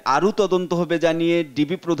 অভিযোগের আরও তদন্ত হবে জানিয়ে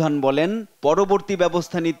ডিবি প্রধান বলেন, পরবর্তী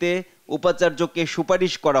ব্যবস্থা নিতে উপাচার্যকে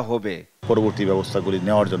সুপারিশ করা হবে। পরবর্তী ব্যবস্থাগুলি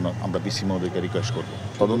নেওয়ার জন্য আমরা বিসি মহোদয়কে রিকোয়েস্ট করব।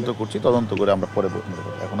 তদন্ত করছি, তদন্ত করে আমরা পরে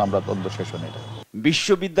এখন আমরা তদন্ত শেষ হয়নি।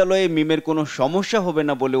 বিশ্ববিদ্যালয়ে মিমের কোনো সমস্যা হবে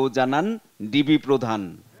না বলেও জানান ডিবি প্রধান।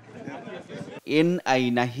 এনআই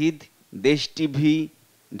নাহিদ, দেশ টিভি,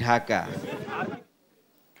 ঢাকা।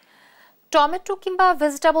 টমেটো কিংবা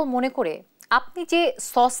ভেজিটেবল মনে করে আপনি যে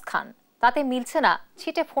সস খান তাতে মিলছে না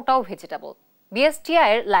ছিটে ফোটাও ভেজিটেবল। বিএসটিআই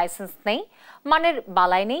এর লাইসেন্স নেই, মানের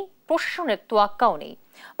বালাই নেই, প্রশাসনের তোয়াক্কাও নেই,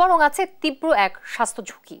 বরং আছে তীব্র এক স্বাস্থ্য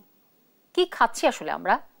ঝুঁকি। কি খাচ্ছি আসলে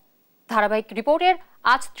আমরা? ধারাবাহিক রিপোর্টের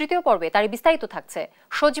আজ 3য় পর্বে তারই বিস্তারিত থাকছে।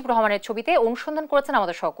 সজীব রহমানের ছবিতে অনুসন্ধান করেছেন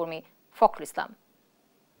আমাদের সহকর্মী ফখরুল ইসলাম।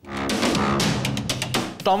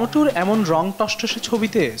 টমেটোর এমন রং টসটসে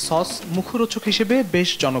ছবিতে সস মুখরোচক হিসেবে বেশ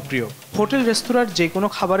জনপ্রিয়। হোটেল রেস্তোরাঁর যে কোনো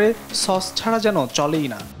খাবারে সস ছাড়া যেন চলেই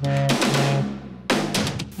না।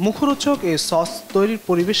 মুখরোচক এই সস তৈরির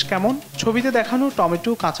পরিবেশ কেমন? ছবিতে দেখানো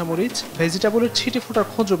টমেটো, কাঁচামরিচ, ভেজিটেবলের ছিটে ফোটার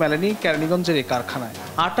খোঁজও মেলেনি কেরানীগঞ্জের এই কারখানায়।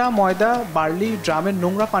 আটা, ময়দা, বার্লি ড্রামের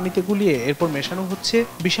নোংরা পানিতে গুলিয়ে এরপর মেশানো হচ্ছে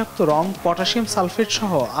বিষাক্ত রং, পটাশিয়াম সালফেট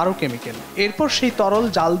সহ আরও কেমিক্যাল। এরপর সেই তরল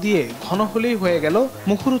জাল দিয়ে ঘন হলেই হয়ে গেল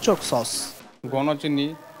মুখরোচক সস। গণচিনি,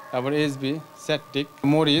 তারপরে এসবি, স্যাকটিক,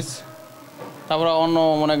 মরিচ, তারপরে অন্য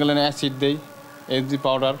মনে গেলেন অ্যাসিড দেই, এসবি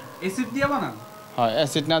পাউডার। অ্যাসিড দিয়ে বানান? হয়,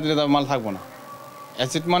 অ্যাসিড না দিলে তবে মাল থাকবো না।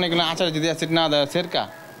 অ্যাসিড মানে গেলে আচারে যদি অ্যাসিড না দেয়, সেরকা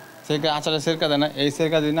আচারে সেরকা দেয় না, এই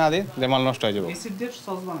সেরকা যদি না দিই যে মাল নষ্ট হয়ে যাবে। অ্যাসিড দিয়ে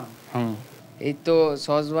সস বানান? এই তো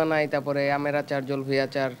সস বানাই, তারপরে আমের আচার, জলফি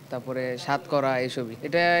আচার, তারপরে স্বাদ করা, এইসবই।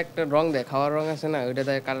 এটা একটা রং দেয়, খাওয়ার রং আছে না, ওইটা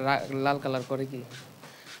দেয় লাল কালার করে। কি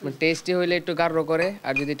টেস্টি হইলে একটু গাঢ় করে,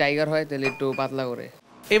 আর যদি টাইগার হয় তাহলে একটু পাতলা করে।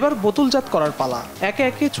 এবার বোতলজাত করার পালা। একে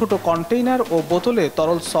একে ছোট কন্টেইনার ও বোতলে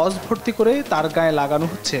তরল সস ভর্তি করে তার গায়ে লাগানো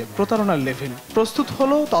হচ্ছে প্রতারণার লেভেল। প্রস্তুত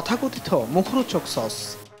হলো তথাকথিত মুখরোচক সস।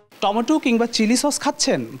 টমেটো কিংবা চিলি সস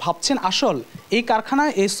খাচ্ছেন, ভাবছেন আসল? এই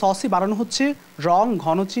কারখানায় এই সসই বানানো হচ্ছে রং,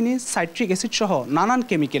 ঘন চিনি, সাইট্রিক অ্যাসিড সহ নানান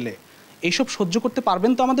কেমিক্যালে। এইসব সহ্য করতে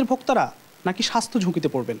পারবেন তো আমাদের ভোক্তারা, নাকি স্বাস্থ্য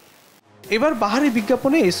ঝুঁকিতে পড়বেন? এবার বাহারি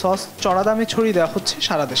বিজ্ঞাপনে এই সস চড়া দামে ছড়িয়ে দেওয়া হচ্ছে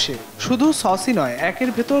সারা দেশে। শুধু সসই নয়, একের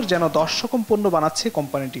ভেতর যেন 10 রকম পণ্য বানাচ্ছে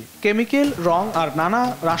কোম্পানিটি। কেমিক্যাল, রং আর নানা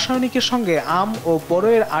রাসায়নিকের সঙ্গে আম ও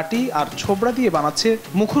বড়ইয়ের আটি আর ছোবড়া দিয়ে বানাচ্ছে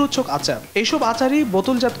মুখরোচক আচার। এইসব আচারই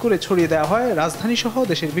বোতলজাত করে ছড়িয়ে দেওয়া হয় রাজধানী সহ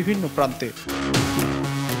দেশের বিভিন্ন প্রান্তে।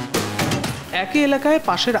 একই এলাকায়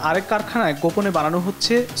পাশের আরেক কারখানায় গোপনে বানানো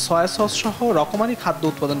হচ্ছে সয়া সস সহ রকমারি খাদ্য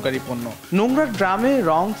উৎপাদনকারী পণ্য। নোংরা ড্রামে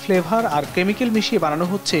রং, ফ্লেভার আর কেমিক্যাল মিশিয়ে বানানো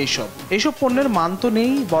হচ্ছে এইসব পণ্যের মান তো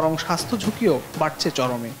নেই, বরং স্বাস্থ্য ঝুঁকিও বাড়ছে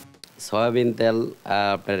চরমে। সয়াবিন তেল,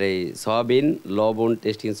 আপনার এই সয়াবিন, লবণ,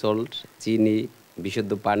 টেস্টিং সল্ট, চিনি,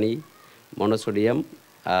 বিশুদ্ধ পানি, মনোসোডিয়াম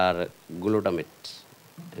আর গ্লুটামেট,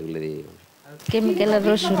 এগুলো দিয়ে কেমিক্যাল,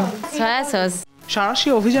 রসুন, সয়া সস। সাঁড়াশি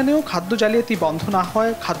অভিযানেও খাদ্য জালিয়াতি বন্ধ না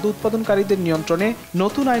হয় খাদ্য উৎপাদনকারীদের নিয়ন্ত্রণে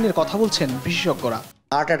নতুন আইনের কথা বলছেন বিশেষজ্ঞরা।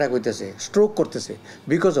 হার্ট অ্যাটাক হইতেছে, স্ট্রোক করতেছে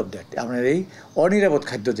বিকজ অফ দ্যাট। আপনার এই অনিরাপদ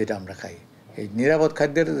খাদ্য যেটা আমরা খাই, এই নিরাপদ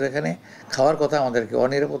খাদ্যের যেখানে খাওয়ার কথা, আমাদেরকে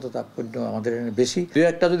অনিরাপদতা আমাদের বেশি। দু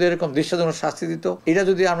একটা যদি এরকম দৃশ্যজনক শাস্তি দিত, এটা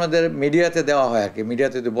যদি আমাদের মিডিয়াতে দেওয়া হয় আর কি,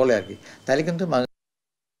 মিডিয়াতে যদি বলে আর কি, তাহলে কিন্তু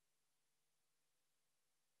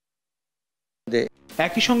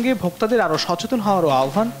একই সঙ্গে ভোক্তাদের আরো সচেতন হওয়ারও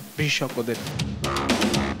আহ্বান বিশেষজ্ঞদের।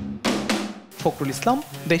 ফখরুল ইসলাম,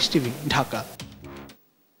 দেশ টিভি, ঢাকা।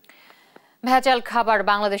 ভেজাল খাবার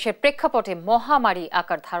বাংলাদেশের প্রেক্ষাপটে মহামারী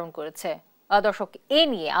আকার ধারণ করেছে। দর্শক, এ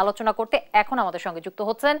নিয়ে আলোচনা করতে এখন আমাদের সঙ্গে যুক্ত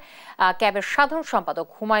হচ্ছেন ক্যাবের সাধারণ সম্পাদক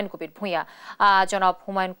হুমায়ুন কবির ভূঁইয়া। জনাব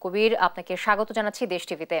হুমায়ুন কবির, আপনাকে স্বাগত জানাচ্ছি দেশ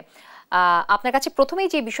টিভিতে। আপনার কাছে প্রথমেই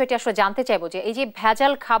যে বিষয়টি আসলে জানতে চাইবো যে এই যে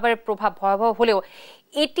ভেজাল খাবারের প্রভাব ভয়াবহ হলেও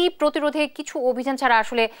এটি প্রতিরোধে কিছু অভিযান ছাড়া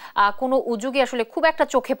আসলে কোনো উদ্যোগই আসলে খুব একটা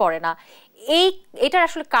চোখে পড়ে না। এটার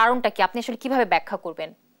আসলে কারণটা কি, আপনি আসলে কিভাবে ব্যাখ্যা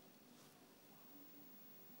করবেন?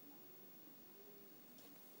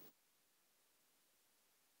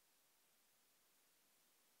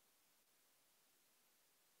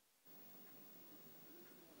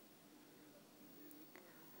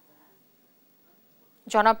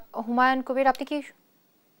 জনাব হুমায়ুন কবির, আপনি কি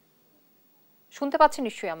শুনতে পাচ্ছেন?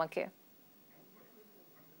 নিশ্চয়ই আমাকে।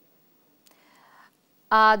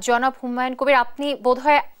 জনাব হুমায়ুন কবির, আপনি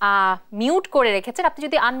বোধহয় মিউট করে রেখেছেন। আপনি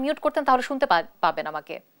যদি আনমিউট করতেন তাহলে শুনতে পাবেন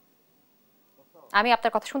আমাকে। আমি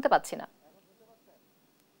আপনার কথা শুনতে পাচ্ছি না।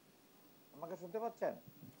 আমাকে শুনতে পাচ্ছেন?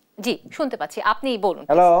 জি, শুনতে পাচ্ছি। আপনি বলুন।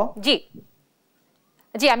 হ্যালো। জি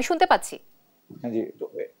জি, আমি শুনতে পাচ্ছি। জি, তো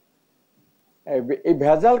এই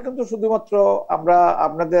ভেজাল কিন্তু শুধুমাত্র আমরা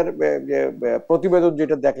আপনাদের প্রতিবেদন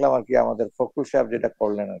যেটা দেখলাম আর কি, আমাদের ফখরুল সাহেব যেটা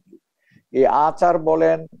করলেন আর কি, এই আচার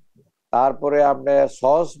বলেন, তারপরে আপনি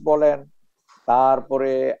সস বলেন,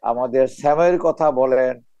 তারপরে আমাদের স্যামের কথা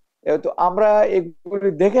বলেন, তো আমরা এগুলি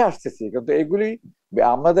দেখে আসতেছি, কিন্তু এগুলি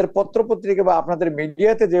আমাদের পত্র পত্রিকা বা আপনাদের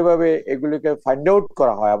মিডিয়াতে যেভাবে এগুলিকে ফাইন্ড আউট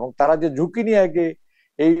করা হয় এবং তারা যে ঝুঁকি নিয়ে আগে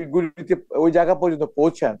এইগুলিতে ওই জায়গা পর্যন্ত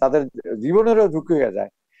পৌঁছান, তাদের জীবনেরও ঝুঁকি হয়ে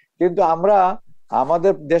যায়। কিন্তু আমরা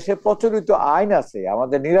আমাদের দেশে প্রচলিত আইন আছে,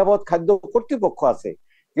 আমাদের নিরাপদ খাদ্য কর্তৃপক্ষ আছে,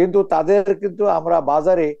 কিন্তু তাদের কিন্তু আমরা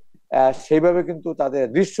বাজারে সেইভাবে কিন্তু তাদের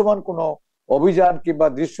দৃশ্যমান কোনো অভিযান কিংবা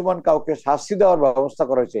দৃশ্যমান কাউকে শাস্তি দেওয়ার ব্যবস্থা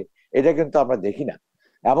করা হয়েছে এটা কিন্তু আমরা দেখি না।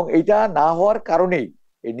 এবং এটা না হওয়ার কারণেই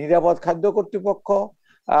এই নিরাপদ খাদ্য কর্তৃপক্ষ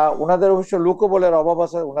ওনাদের অবশ্য লোকবলের অভাব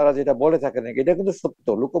আছে, ওনারা যেটা বলে থাকেন এটা কিন্তু সত্য,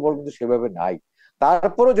 লোকবল কিন্তু সেভাবে নাই।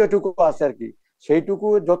 তারপরও যেটুকু আছে আর কি, সেইটুকু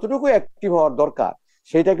যতটুকু অ্যাক্টিভ হওয়ার দরকার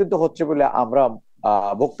সেটা কিন্তু হচ্ছে বলে আমরা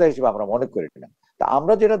বক্তা হিসেবে আমরা মনে করি না। তা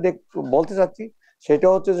আমরা যেটা বলতে চাচ্ছি সেটা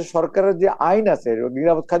হচ্ছে যে সরকারের যে আইন আছে,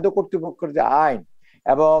 নিরাপদ খাদ্য কর্তৃপক্ষের যে আইন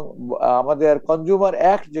এবং আমাদের কনজিউমার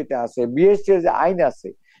অ্যাক্ট যেটা আছে, বিএসটি এর যে আইন আছে,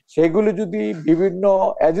 সেগুলি যদি বিভিন্ন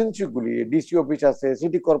এজেন্সিগুলি, ডিসি অফিস আছে,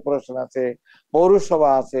 সিটি কর্পোরেশন আছে, পৌরসভা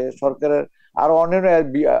আছে, সরকারের আরো অন্যান্য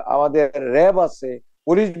আমাদের র্যাব আছে,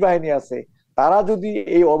 পুলিশ বাহিনী আছে, তারা যদি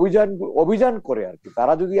এই অভিযান করে আর কি,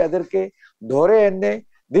 তারা যদি এদেরকে ধরে এনে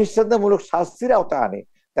দৃষ্টান্তমূলক শাস্তির আওতায় আনে,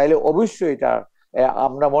 তাইলে অবশ্যই এটা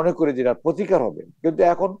আমরা মনে করি যে প্রতিকার হবে। কিন্তু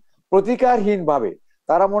এখন প্রতিকারহীন ভাবে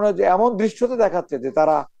তারা মনে হয় যে এমন দৃশ্যতে দেখাচ্ছে যে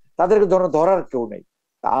তাদেরকে ধরার কেউ নেই।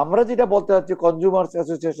 আমরা যেটা বলতে চাচ্ছি, কনজিউমার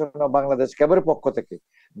অ্যাসোসিয়েশন অফ বাংলাদেশ ক্যাবের পক্ষ থেকে,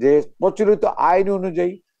 যে প্রচলিত আইন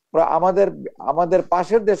অনুযায়ী আমাদের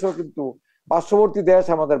পাশের দেশেও কিন্তু, পার্শ্ববর্তী দেশ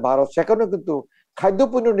আমাদের ভারত, সেখানেও কিন্তু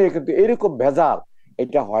খাদ্যপণ্য নিয়ে কিন্তু এরকম ভেজাল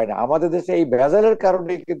এটা হয় না। আমাদের দেশে এই ভেজালের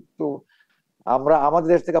কারণে কিন্তু আমাদের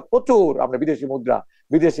দেশ থেকে প্রচুর আমরা বিদেশি মুদ্রা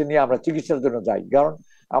বিদেশে নিয়ে আমরা চিকিৎসার জন্য যাই, কারণ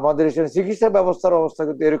আমাদের এখানে চিকিৎসা ব্যবস্থার অবস্থা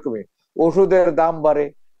কিন্তু এরকমই, ওষুধের দাম বাড়ে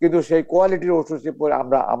কিন্তু সেই কোয়ালিটির ওষুধ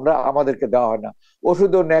আমাদেরকে দেওয়া হয় না,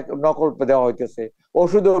 ওষুধও নকল দেওয়া হইতেছে,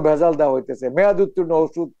 ওষুধও ভেজাল দেওয়া হইতেছে, মেয়াদ উত্তীর্ণ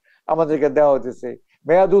ওষুধ আমাদেরকে দেওয়া হইতেছে,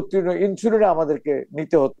 মেয়াদ উত্তীর্ণ ইনসুলিন আমাদেরকে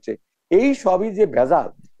নিতে হচ্ছে। এই সবই যে ভেজাল,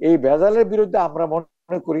 এই ভেজালের বিরুদ্ধে আমরা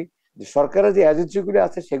মনে করি যে সরকারের যে এজেন্সিগুলি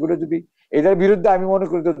আছে সেগুলো যদি এটার বিরুদ্ধে আমি মনে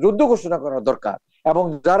করি যুদ্ধ ঘোষণা করা দরকার, এবং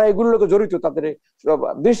যারা এগুলোর লোকে জড়িত তাদের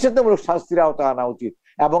দৃষ্টান্তমূলক শাস্তির আওতায় আনা উচিত।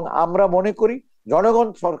 এবং আমরা মনে করি জনগণ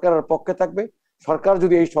সরকারের পক্ষে থাকবে, সরকার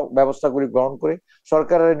যদি এই সব ব্যবস্থাগুলি গ্রহণ করে,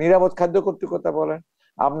 সরকারের নিরাপদ খাদ্য কর্তৃপক্ষ বলেন,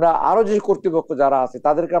 আমরা আরো যে কর্তৃপক্ষ যারা আছে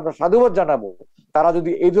তাদেরকে আমরা সাধুবাদ জানাবো, তারা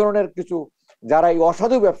যদি এই ধরনের কিছু, যারা এই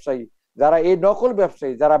অসাধু ব্যবসায়ী, যারা এই নকল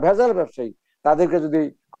ব্যবসায়ী, যারা ভেজাল ব্যবসায়ী, তাদেরকে যদি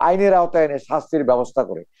আইনের আওতায় এনে শাস্তির ব্যবস্থা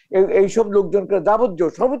করে, এইসব লোকজনকে যাবতীয়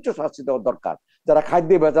সর্বোচ্চ শাস্তি দেওয়া দরকার। যারা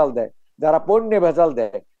খাদ্যে ভেজাল দেয়, যারা পণ্যে ভেজাল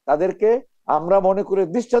দেয়, তাদেরকে আমরা মনে করি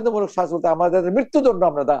দৃষ্টান্তমূলক শাস্তি বলতে আমাদের মৃত্যুদণ্ড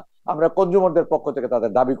আমরা কনজিউমারদের পক্ষ থেকে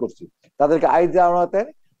তাদের দাবি করছি, তাদেরকে আইনের আওতায়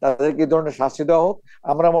তাদেরকে এই ধরনের শাস্তি দেওয়া হোক।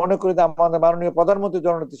 আমরা মনে করি যে আমাদের মাননীয় প্রধানমন্ত্রী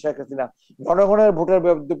জননেত্রী শেখ হাসিনা জনগণের ভোটের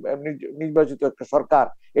নির্বাচিত একটা সরকার,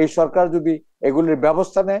 এই সরকার যদি এগুলির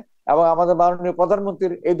ব্যবস্থা নেয় এবং আমাদের মাননীয়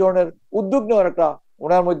প্রধানমন্ত্রীর এই ধরনের উদ্যোগ নেওয়ার একটা,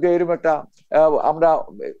 ওনার মধ্যে এরকম একটা আমরা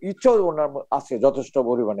ইচ্ছাও ওনার আছে যথেষ্ট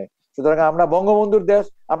পরিমাণে। সুতরাং আমরা বঙ্গবন্ধুর দেশ,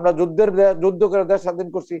 আমরা যুদ্ধ করে দেশ স্বাধীন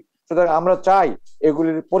করছি, সুতরাং আমরা চাই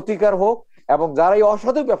এগুলির প্রতিকার হোক, এবং যারা এই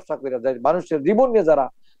অসাধু ব্যবসা করে যায়, মানুষের জীবন নিয়ে যারা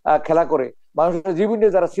খেলা করে, মানুষের জীবন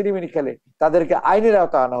নিয়ে যারা সিনেমিনি খেলে, তাদেরকে আইনের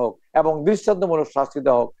আওতায় আনা হোক এবং দৃষ্টান্তমূলক শাস্তি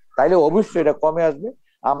দেওয়া হোক, তাইলে অবশ্যই এটা কমে আসবে।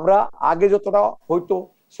 আমরা আগে যতটা হয়তো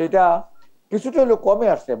সেটা কিছুটা হলেও কমে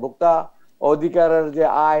আসছে। ভোক্তা অধিকারের যে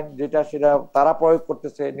আইন যেটা সেটা তারা প্রয়োগ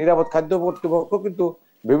করতেছে, নিরাপদ খাদ্য কর্তৃপক্ষ কিন্তু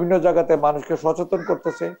বিভিন্ন জায়গাতে মানুষকে সচেতন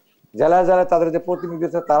করতেছে, জেলায় জেলায় তাদের যে প্রতিনিধি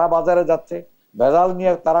আছে তারা বাজারে যাচ্ছে, ভেজাল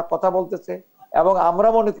নিয়ে তারা কথা বলতেছে। এবং আমরা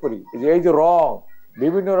মনে করি যে এই যে রং,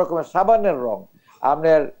 বিভিন্ন রকমের সাবানের রং,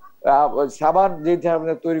 আপনার সাবান যে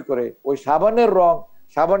তৈরি করে ওই সাবানের রং,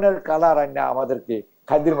 সাবানের কালার আইনা আমাদেরকে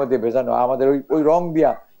খাদ্যের মধ্যে ভেজানো, আমাদের ওই রং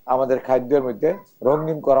দিয়া আমাদের খাদ্যের মধ্যে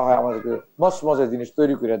রঙিন করা হয়, আমাদেরকে মচমচে জিনিস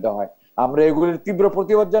তৈরি করে দেওয়া হয়। আমরা এগুলির তীব্র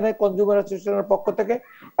প্রতিবাদ জানাই কনজিউমার অ্যাসোসিয়েশনের পক্ষ থেকে,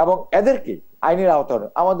 এবং এদেরকে আইনের আওতায়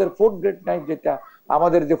আমাদের ফুড গ্রেড নাই, যেটা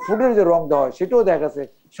আমাদের যে ফুডের যে রং দেওয়া হয় সেটাও দেখা গেছে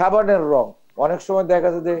সাবানের রং, অনেক সময় দেখা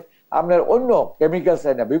গেছে যে আপনার অন্য কেমিক্যালস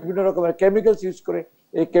হয় না, বিভিন্ন রকমের কেমিক্যালস ইউজ করে।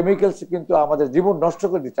 এই কেমিক্যালস কিন্তু আমাদের জীবন নষ্ট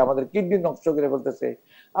করে দিচ্ছে, আমাদের কিডনি নষ্ট করে ফেলতেছে,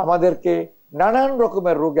 আমাদেরকে নানান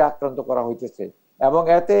রকমের রোগে আক্রান্ত করা হইতেছে। এবং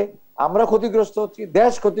এতে আমরা ক্ষতিগ্রস্ত হচ্ছি,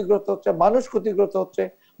 দেশ ক্ষতিগ্রস্ত হচ্ছে, মানুষ ক্ষতিগ্রস্ত হচ্ছে,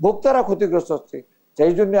 ভোক্তারা ক্ষতিগ্রস্ত হচ্ছে।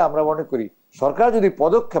 সেই জন্য আমরা মনে করি সরকার যদি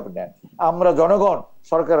পদক্ষেপ নেয়, আমরা জনগণ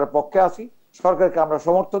সরকারের পক্ষে আছি, সরকারকে আমরা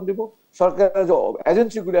সমর্থন দিব। সরকারের যে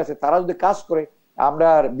এজেন্সিগুলি আছে তারা যদি কাজ করে, আমরা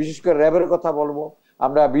বিশেষ করে র্যাবের কথা বলবো,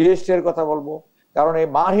 আমরা বিএসটি এর কথা বলবো। কারণ এই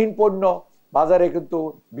মানহীন পণ্য বাজারে কিন্তু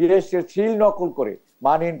বিএসটি এর সিল নকল করে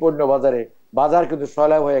মানহীন পণ্য বাজার কিন্তু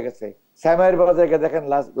সয়লাভ হয়ে গেছে। শ্যামাইয়ের বাজারে দেখেন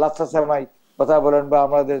লাচ্ছা শ্যামাই কথা বলেন, বা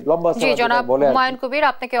আমাদের লম্বা বলে। হুমায়ুন কবির,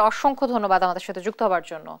 আপনাকে অসংখ্য ধন্যবাদ আমাদের সাথে যুক্ত হওয়ার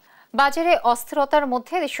জন্য। বাজারে অস্থিরতার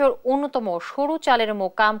মধ্যে দেশের অন্যতম সরু চালের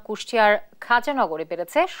মোকাম কুষ্টিয়ার খাজানগরে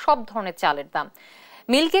বেড়েছে সব ধরনের চালের দাম।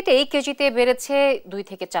 মিলগেটে কেজিতে বেড়েছে 2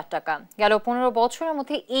 থেকে 4 টাকা। গেল 15 বছরের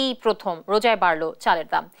মধ্যে এই প্রথম রোজায় বাড়লো চালের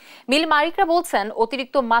দাম। মিল মালিকরা বলছেন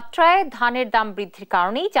অতিরিক্ত মাত্রায় ধানের দাম বৃদ্ধির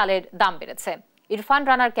কারণেই চালের দাম বেড়েছে। ইরফান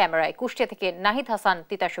রানার ক্যামেরায় কুষ্টিয়া থেকে নাহিদ হাসান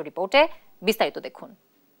তিতাসের রিপোর্টে বিস্তারিত দেখুন।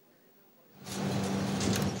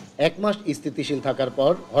 এক মাস স্থিতিশীল থাকার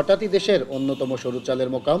পর হঠাৎই দেশের অন্যতম সরু চালের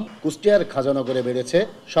মোকাম কুষ্টিয়ার খাজানগরে বেড়েছে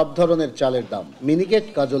সব ধরনের চালের দাম। মিনিগেট,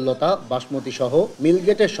 কাজললতা, বাসমতি সহ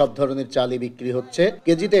মিলগেটের সব ধরনের চালই বিক্রি হচ্ছে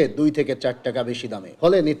কেজিতে 2 থেকে 4 টাকা বেশি দামে।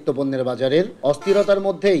 ফলে নিত্যপণ্যের বাজারের অস্থিরতার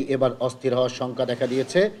মধ্যেই এবার অস্থির হওয়ার শঙ্কা দেখা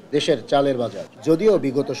দিয়েছে দেশের চালের বাজার। যদিও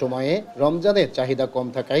বিগত সময়ে রমজানের চাহিদা কম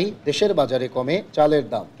থাকায় দেশের বাজারে কমে চালের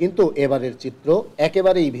দাম, কিন্তু এবারের চিত্র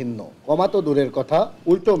একেবারেই ভিন্ন। কমা তো দূরের কথা,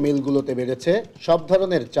 উল্টো মিলগুলোতে বেড়েছে সব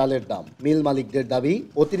ধরনের চালের দাম। মিল মালিকদের দাবি,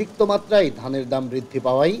 অতিরিক্ত মাত্রায় ধানের দাম বৃদ্ধি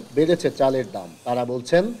পাওয়ায় বেড়েছে চালের দাম। তারা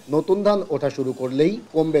বলছেন নতুন ধান ওঠা শুরু করলেই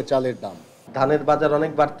কমবে চালের দাম। ধানের বাজার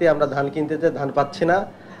অনেক বাড়তি, আমরা ধান কিনতে যে ধান পাচ্ছি না,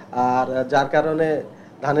 আর যার কারণে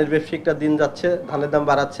ধানের ব্যবসায়িকটা দিন যাচ্ছে ধানের দাম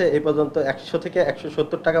বাড়াচ্ছে। এই পর্যন্ত 100 থেকে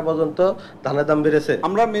 170 টাকা পর্যন্ত ধানের দাম বেড়েছে।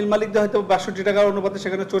 আমরা মিল মালিকদের হয়তো 62 টাকার অনুপাতে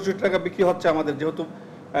সেখানে 64 টাকা বিক্রি হচ্ছে আমাদের, যেহেতু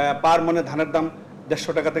পার মানে ধানের দাম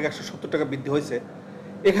 150 টাকা থেকে 170 টাকা বৃদ্ধি হয়েছে।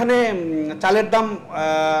 এখানে চালের দাম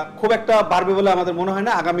খুব একটা বাড়বে বলে আমাদের মনে হয়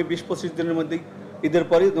না। আগামী 20-25 দিনের মধ্যেই ঈদের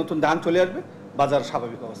পরই নতুন ধান চলে আসবে, বাজার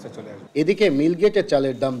স্বাভাবিক অবস্থায় চলে আসবে। এদিকে মিলগেটে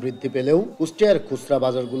চালের দাম বৃদ্ধি পেলেও কুষ্টিয়ার খুচরা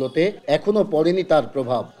বাজারগুলোতে এখনো পড়েনি তার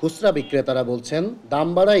প্রভাব। খুচরা বিক্রেতারা বলছেন দাম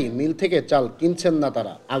বাড়াই মিল থেকে চাল কিনছেন না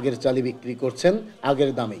তারা, আগের চালই বিক্রি করছেন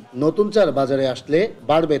আগের দামেই। নতুন চাল বাজারে আসলে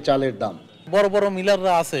বাড়বে চালের দাম। বড় বড়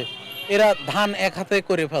মিলাররা আছে, এরা ধান এক হাতে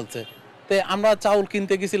করে ফেলছে। তো আমরা চাউল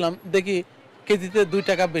কিনতে গেছিলাম, দেখি কেজিতে 2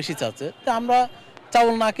 টাকা বেশি চাচ্ছে। তো আমরা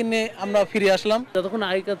চাউল না কিনে আমরা ফিরে আসলাম। যতক্ষণ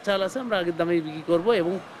আগেকার চাল আছে আমরা আগের দামে বিক্রি করব,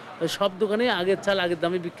 এবং সব দোকানে আগের চাল আগের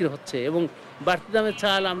দামে বিক্রি হচ্ছে, এবং বাড়তি দামের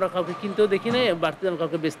চাল আমরা কাউকে কিনতেও দেখি নাই, বাড়তি দামে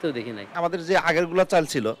কাউকে বেচতেও দেখি নাই। আমাদের যে আগেরগুলো চাল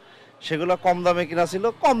ছিল সেগুলো কম দামে কিনা ছিল,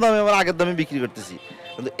 কম দামে আমরা আগের দামে বিক্রি করতেছি।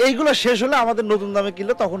 কিন্তু এইগুলো শেষ হলে আমাদের নতুন দামে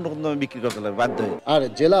কিনলে তখন নতুন দামে বিক্রি করতে লাগবে বাধ্য হয়ে। আর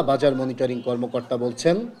জেলা বাজার মনিটরিং কর্মকর্তা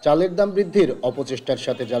বলছেন চালের দাম বৃদ্ধির অপচেষ্টার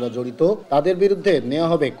সাথে যারা জড়িত তাদের বিরুদ্ধে নেওয়া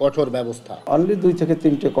হবে কঠোর ব্যবস্থা। অনলি 2 থেকে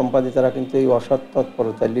 3টে কোম্পানি তারা কিন্তু এই অসৎ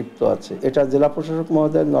তৎপরতায় লিপ্ত আছে। এটা জেলা প্রশাসক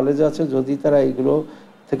মহোদয়ের নলেজে আছে। যদি তারা এইগুলো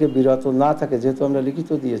থেকে বিরত না থাকে, যেহেতু আমরা লিখিত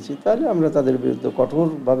দিয়েছি, তাহলে আমরা তাদের বিরুদ্ধে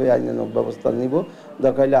কঠোরভাবে আইনানুগ ব্যবস্থা নিব।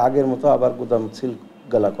 দরকার হলে আগের মতো আবার গুদাম সিল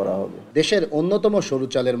গালা করা হবে। দেশের অন্যতম সরু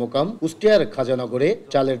চালের মোকাম কুষ্টিয়ার খাজানগরে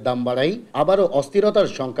চালের দাম বাড়াই আবারও অস্থিরতার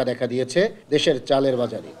শঙ্কা দেখা দিয়েছে দেশের চালের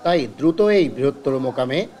বাজারে। তাই দ্রুত এই বৃহত্তর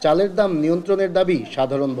মোকামে চালের দাম নিয়ন্ত্রণের দাবি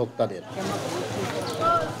সাধারণ ভোক্তাদের।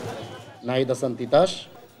 নাহিদ হাসান তিতাস,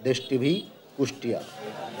 দেশ টিভি, কুষ্টিয়া।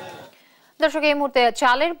 দর্শক, এই মুহূর্তে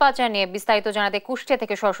চালের বাজার নিয়ে বিস্তারিত জানাতে কুষ্টিয়া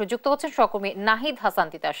থেকে সরাসরি যুক্ত হচ্ছেন সহকর্মী নাহিদ হাসান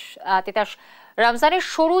তিতাস। তিতাস, রমজানের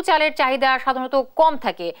সরু চালের চাহিদা সাধারণত কম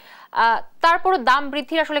থাকে, তারপর দাম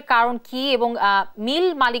বৃদ্ধির আসলে কারণ কি, এবং মিল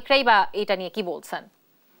মালিকরাই বা এটা নিয়ে কি বলছেন?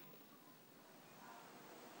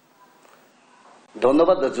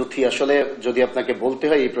 ধন্যবাদ জ্যোতি। আসলে যদি আপনাকে বলতে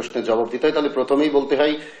হয়, এই প্রশ্নের জবাব দিতে হয়, তাহলে প্রথমেই বলতে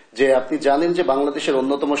হয় যে আপনি জানেন যে বাংলাদেশের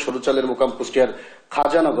অন্যতম সরু চালের মোকাম কুষ্টিয়ার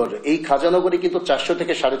খাজানগর, এই খাজানগরে কিন্তু 400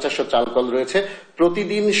 থেকে 450 চাল কল রয়েছে।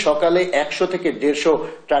 প্রতিদিন সকালে 100 থেকে 150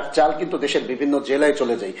 ট্রাক চাল কিন্তু দেশের বিভিন্ন জেলায়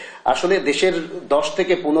চলে যায়। আসলে দেশের 10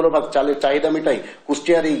 থেকে 15 ভাগ চালের চাহিদা মেটাই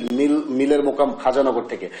কুষ্টিয়ার এই মিলের মোকাম খাজানগর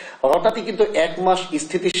থেকে। হঠাৎই কিন্তু 1 মাস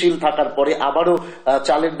স্থিতিশীল থাকার পরে আবারও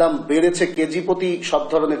চালের দাম বেড়েছে, কেজি প্রতি সব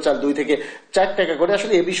ধরনের চাল 2 থেকে 4 টাকা করে।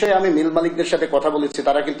 আসলে এ বিষয়ে আমি মিল মালিকদের সাথে কথা বলেছি,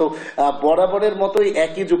 তারা কিন্তু বরাবরের মতোই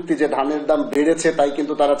একই যুক্তি যে ধানের দাম বেড়েছে তাই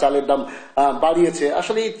কিন্তু তারা চালের দাম বাড়িয়েছে।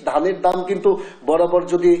 আসলে এই ধানের দাম কিন্তু বরাবর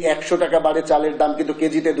যদি 100 টাকা বাড়ে, চালের দাম কিন্তু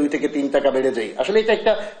কেজিতে 2 থেকে 3 টাকা বেড়ে যায়। আসলে এটা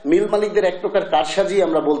একটা মিল মালিকদের এক প্রকার কারসাজি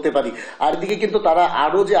আমরা বলতে পারি। আর দিকে কিন্তু তারা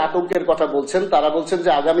আরো যে আতঙ্কের কথা বলছেন, তারা বলছেন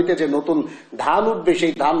যে আগামীতে যে নতুন ধান উঠবে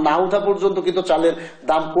সেই ধান না ওঠা পর্যন্ত কিন্তু চালের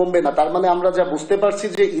দাম কমবে না। তার মানে আমরা যা বুঝতে পারছি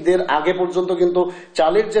যে ঈদের আগে পর্যন্ত কিন্তু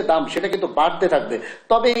চালের যে দাম সেটা কিন্তু বাড়তে থাকবে।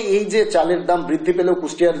 তবে এই যে চালের দাম বৃদ্ধি পেলেও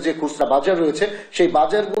কুষ্টিয়ার যে খুচরা বাজার রয়েছে সেই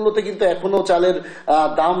বাজারগুলোতে কিন্তু এখনো চালের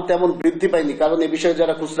দাম তেমন বৃদ্ধি পায়নি। কারণ এ বিষয়ে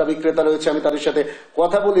যারা খুচরা বিক্রেতা রয়েছে আমি তাদের সাথে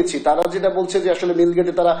কথা বলেছি, তারা যেটা বলছে যে আসলে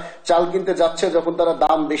মিলগেটে তারা চাল কিনতে যাচ্ছে, যখন তারা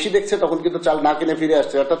দাম বেশি দেখছে তখন কিন্তু চাল না কিনে ফিরে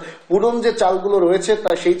আসছে। অর্থাৎ পুরন যে চালগুলো রয়েছে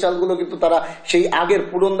সেই চালগুলো কিন্তু তারা সেই আগের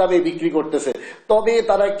পুরন দামে বিক্রি করতেছে। তবে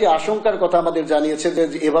তারা একটি আশঙ্কার কথা আমাদের জানিয়েছে যে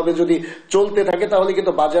এভাবে যদি চলতে থাকে তাহলে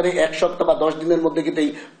কিন্তু বাজারে 1 সপ্তাহ বা 10 দিনের মধ্যে কিন্তু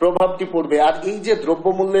এই প্রভাবটি পড়বে। আর এই যে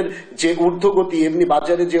দ্রব্যমূল্যের যে ঊর্ধ্বগতি, এমনি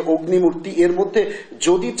বাজারে যে অগ্নিমূর্তি, এর মধ্যে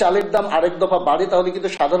যদি চালের দাম আরেক দফা বাড়ে তাহলে কিন্তু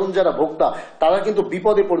সাধারণ যারা ভোক্তা তারা কিন্তু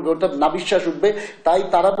বিপদে পড়বে, অর্থাৎ নাবিশ্বাস উঠবে। তাই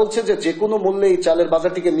তারা বলছে যে কোনো মূল্যে এই চালের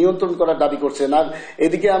বাজারটিকে নিয়ন্ত্রণ করার দাবি করছেন। আর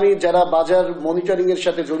এদিকে আমি যারা বাজার মনিটরিং এর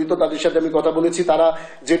সাথে জড়িত তাদের সাথে আমি কথা বলেছি, তারা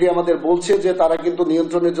যেটি আমাদের বলছে যে তারা কিন্তু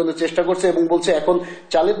নিয়ন্ত্রণের জন্য চেষ্টা করছে এবং বলছে এখন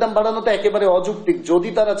চালের দাম বাড়ানোটা একেবারে অযৌক্তিক। যদি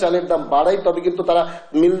তারা চালের দাম বাড়ায় তবে কিন্তু তারা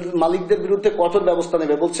মিল মালিকদের বিরুদ্ধে কঠোর ব্যবস্থা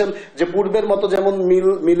নেবে। বলছেন যে পূর্বের মতো যেমন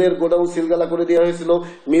মিলের গোডাউন সিলগালা করে দেওয়া হয়েছিল,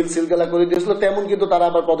 মিল সিলগালা করে দিয়েছিল, তেমন কিন্তু তারা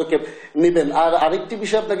আবার পদক্ষেপ নেবেন। আর আরেকটি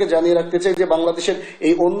বিষয় আপনাকে জানিয়ে রাখতে চাই যে বাংলাদেশের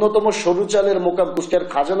এই অন্যতম সরু চালের মোকাম কুষ্টিয়ার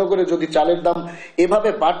খাজানগরে যদি চালের দাম এভাবে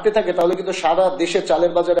বাড়তে থাকে তাহলে কিন্তু সারা দেশে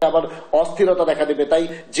চালের বাজারে আবার অস্থিরতা দেখা দেবে। তাই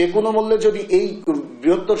যে কোনো মূল্যে যদি এই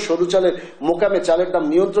বৃহত্তর সরু চালের মোকামে চালের দাম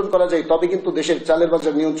নিয়ন্ত্রণ করা যায় তবে কিন্তু দেশের চালের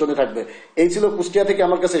বাজার নিয়ন্ত্রণে থাকবে। এই ছিল কুষ্টিয়া থেকে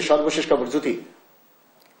আমার কাছে সর্বশেষ খবর। জ্যোতি,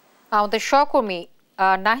 আমাদের সহকর্মী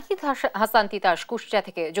নাহিদ হাসান তিতাস কুষ্টিয়া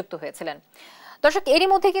থেকে যুক্ত হয়েছিলেন। দর্শক, এরই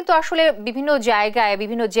মধ্যে কিন্তু আসলে বিভিন্ন জায়গায়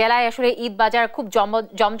বিভিন্ন জেলায় আসলে ঈদ বাজার খুব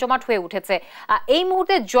জমজমাট হয়ে উঠেছে। এই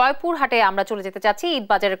মুহূর্তে জয়পুর হাটে আমরা চলে যেতে চাচ্ছি ঈদ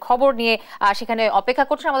বাজারের খবর নিয়ে। সেখানে অপেক্ষা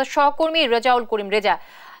করছেন আমাদের সহকর্মী রেজাউল করিম।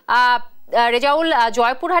 রেজাউল,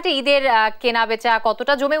 জয়পুর হাটে ঈদের কেনা বেচা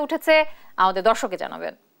কতটা জমে উঠেছে আমাদের দর্শকে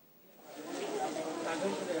জানাবেন।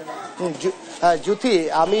 জ্যোতি,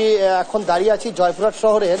 আমি এখন দাঁড়িয়ে আছি জয়পুরহাট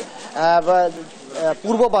শহরের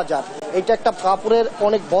পূর্ব বাজার। এটা একটা কাপড়ের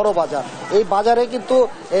অনেক বড় বাজার। এই বাজারে কিন্তু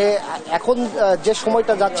এখন যে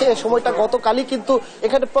সময়টা যাচ্ছে এই সময়টা গতকালই কিন্তু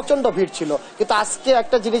এখানে প্রচন্ড ভিড় ছিল, কিন্তু আজকে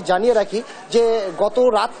একটা জিনিস জানিয়ে রাখি যে গত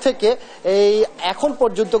রাত থেকে এই এখন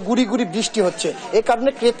পর্যন্ত গুড়ি গুড়ি বৃষ্টি হচ্ছে। এই কারণে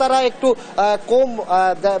ক্রেতারা একটু কম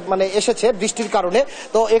মানে এসেছে বৃষ্টির কারণে।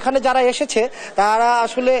 তো এখানে যারা এসেছে তারা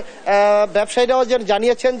আসলে ব্যবসায়ীরাও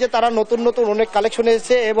জানিয়েছেন যে তারা নতুন নতুন অনেক কালেকশন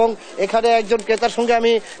এসেছে এবং এখানে একজন ক্রেতার সঙ্গে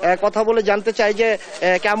আমি কথা বলে জানতে চাই যে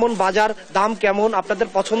কেমন বাজার, দাম কেমন, আপনাদের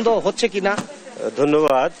পছন্দ হচ্ছে কিনা।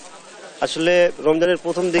 ধন্যবাদ। আসলে রমজানের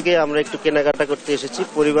প্রথম দিকে আমরা একটু কেনাকাটা করতে এসেছি,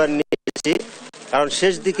 পরিবার নিয়ে এসেছি, কারণ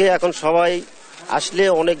শেষ দিকে এখন সবাই আসলে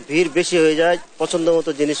অনেক ভিড় বেশি হয়ে যায়, পছন্দ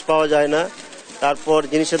মতো জিনিস পাওয়া যায় না, তারপর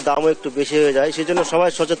জিনিসের দামও একটু বেশি হয়ে যায়। সেই জন্য সবাই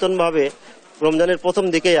সচেতনভাবে রমজানের প্রথম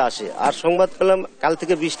দিকেই আসে। আর সংবাদ পেলাম কাল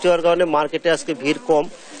থেকে বৃষ্টি হওয়ার কারণে মার্কেটে আজকে ভিড় কম,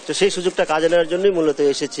 তো সেই সুযোগটা কাজে নেওয়ার জন্যই মূলত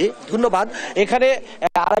এসেছি। ধন্যবাদ। এখানে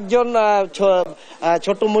আরেকজন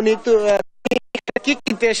ছোটমণি, কি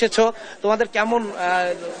কিনতে এসেছো, তোমাদের কেমন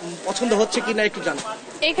পছন্দ হচ্ছে কিনা একটু জানো।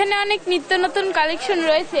 এখানে অনেক নিত্য নতুন কালেকশন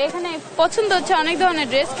রয়েছে, এখানে পছন্দ হচ্ছে অনেক ধরনের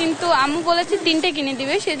ড্রেস, কিন্তু আম্মু বলেছে 3টে কিনে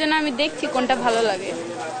দিবে, সেজন্য আমি দেখছি কোনটা ভালো লাগে।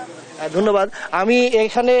 ধন্যবাদ। আমি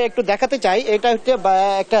এখানে একটু দেখাতে চাই, এটা হচ্ছে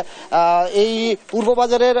একটা এই পূর্ব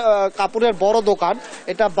বাজারের কাপড়ের বড় দোকান,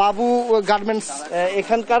 এটা বাবু গার্মেন্টস।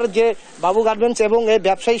 এখানকার যে বাবু গার্মেন্টস এবং এই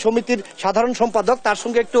ব্যবসায়ী সমিতির সাধারণ সম্পাদক, তার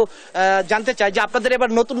সঙ্গে একটু জানতে চাই যে আপনাদের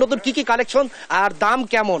এবার নতুন নতুন কি কি কালেকশন আর দাম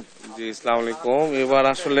কেমন। জি, আসসালামু আলাইকুম। এবার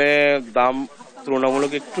আসলে দাম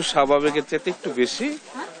তুলনামূলক একটু স্বাভাবিকের চাইতে একটু বেশি।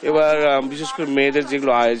 এবার বিশেষ করে মেয়েদের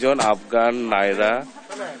যেগুলো আয়োজন, আফগান,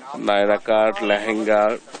 নায়রা কাট, লেহেঙ্গা,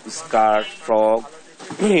 স্কার্ট, ফ্রক,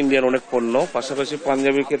 ইন্ডিয়ান অনেক পণ্য, পাশাপাশি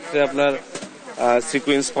পাঞ্জাবির ক্ষেত্রে আপনার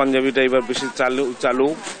সিকুয়েন্স পাঞ্জাবিটা এবার বেশি চালু,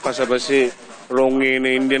 পাশাপাশি রঙিন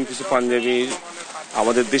ইন্ডিয়ান কিছু পাঞ্জাবি,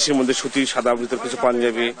 আমাদের দেশের মধ্যে সুতি সাদা ভিতর কিছু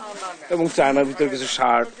পাঞ্জাবি এবং চায়নার ভিতর কিছু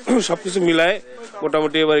শার্ট, সবকিছু মিলায়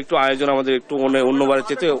মোটামুটি এবার একটু আয়োজন আমাদের একটু অন্যবারের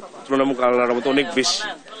চেয়ে তুলনামূলক আলাদার মতো অনেক বেশি।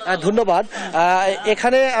 ধন্যবাদ।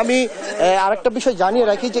 এখানে আমি আরেকটা বিষয় জানিয়ে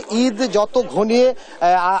রাখি যে ঈদ যত ঘনিয়ে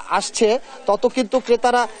আসছে তত কিন্তু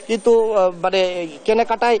ক্রেতারা কিন্তু মানে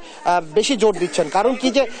কেনাকাটায় বেশি জোর দিচ্ছেন। কারণ কি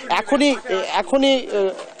যে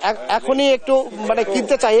এখনই একটু মানে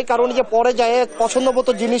কিনতে চাই, কারণ যে পরে যায় পছন্দ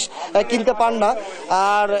মতো জিনিস কিনতে পান না,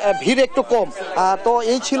 আর ভিড় একটু কম। তো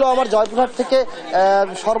এই ছিল আমার জয়পুরহাট থেকে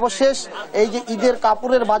সর্বশেষ এই যে ঈদের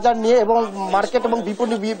কাপড়ের বাজার নিয়ে এবং মার্কেট এবং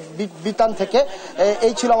বিপণী বিতান থেকে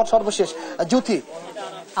এই ছিল আমার সর্বশেষ। জুথি,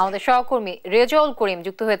 আমাদের সহকর্মী রেজাউল করিম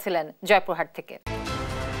যুক্ত হয়েছিলেন জয়পুরহাট থেকে।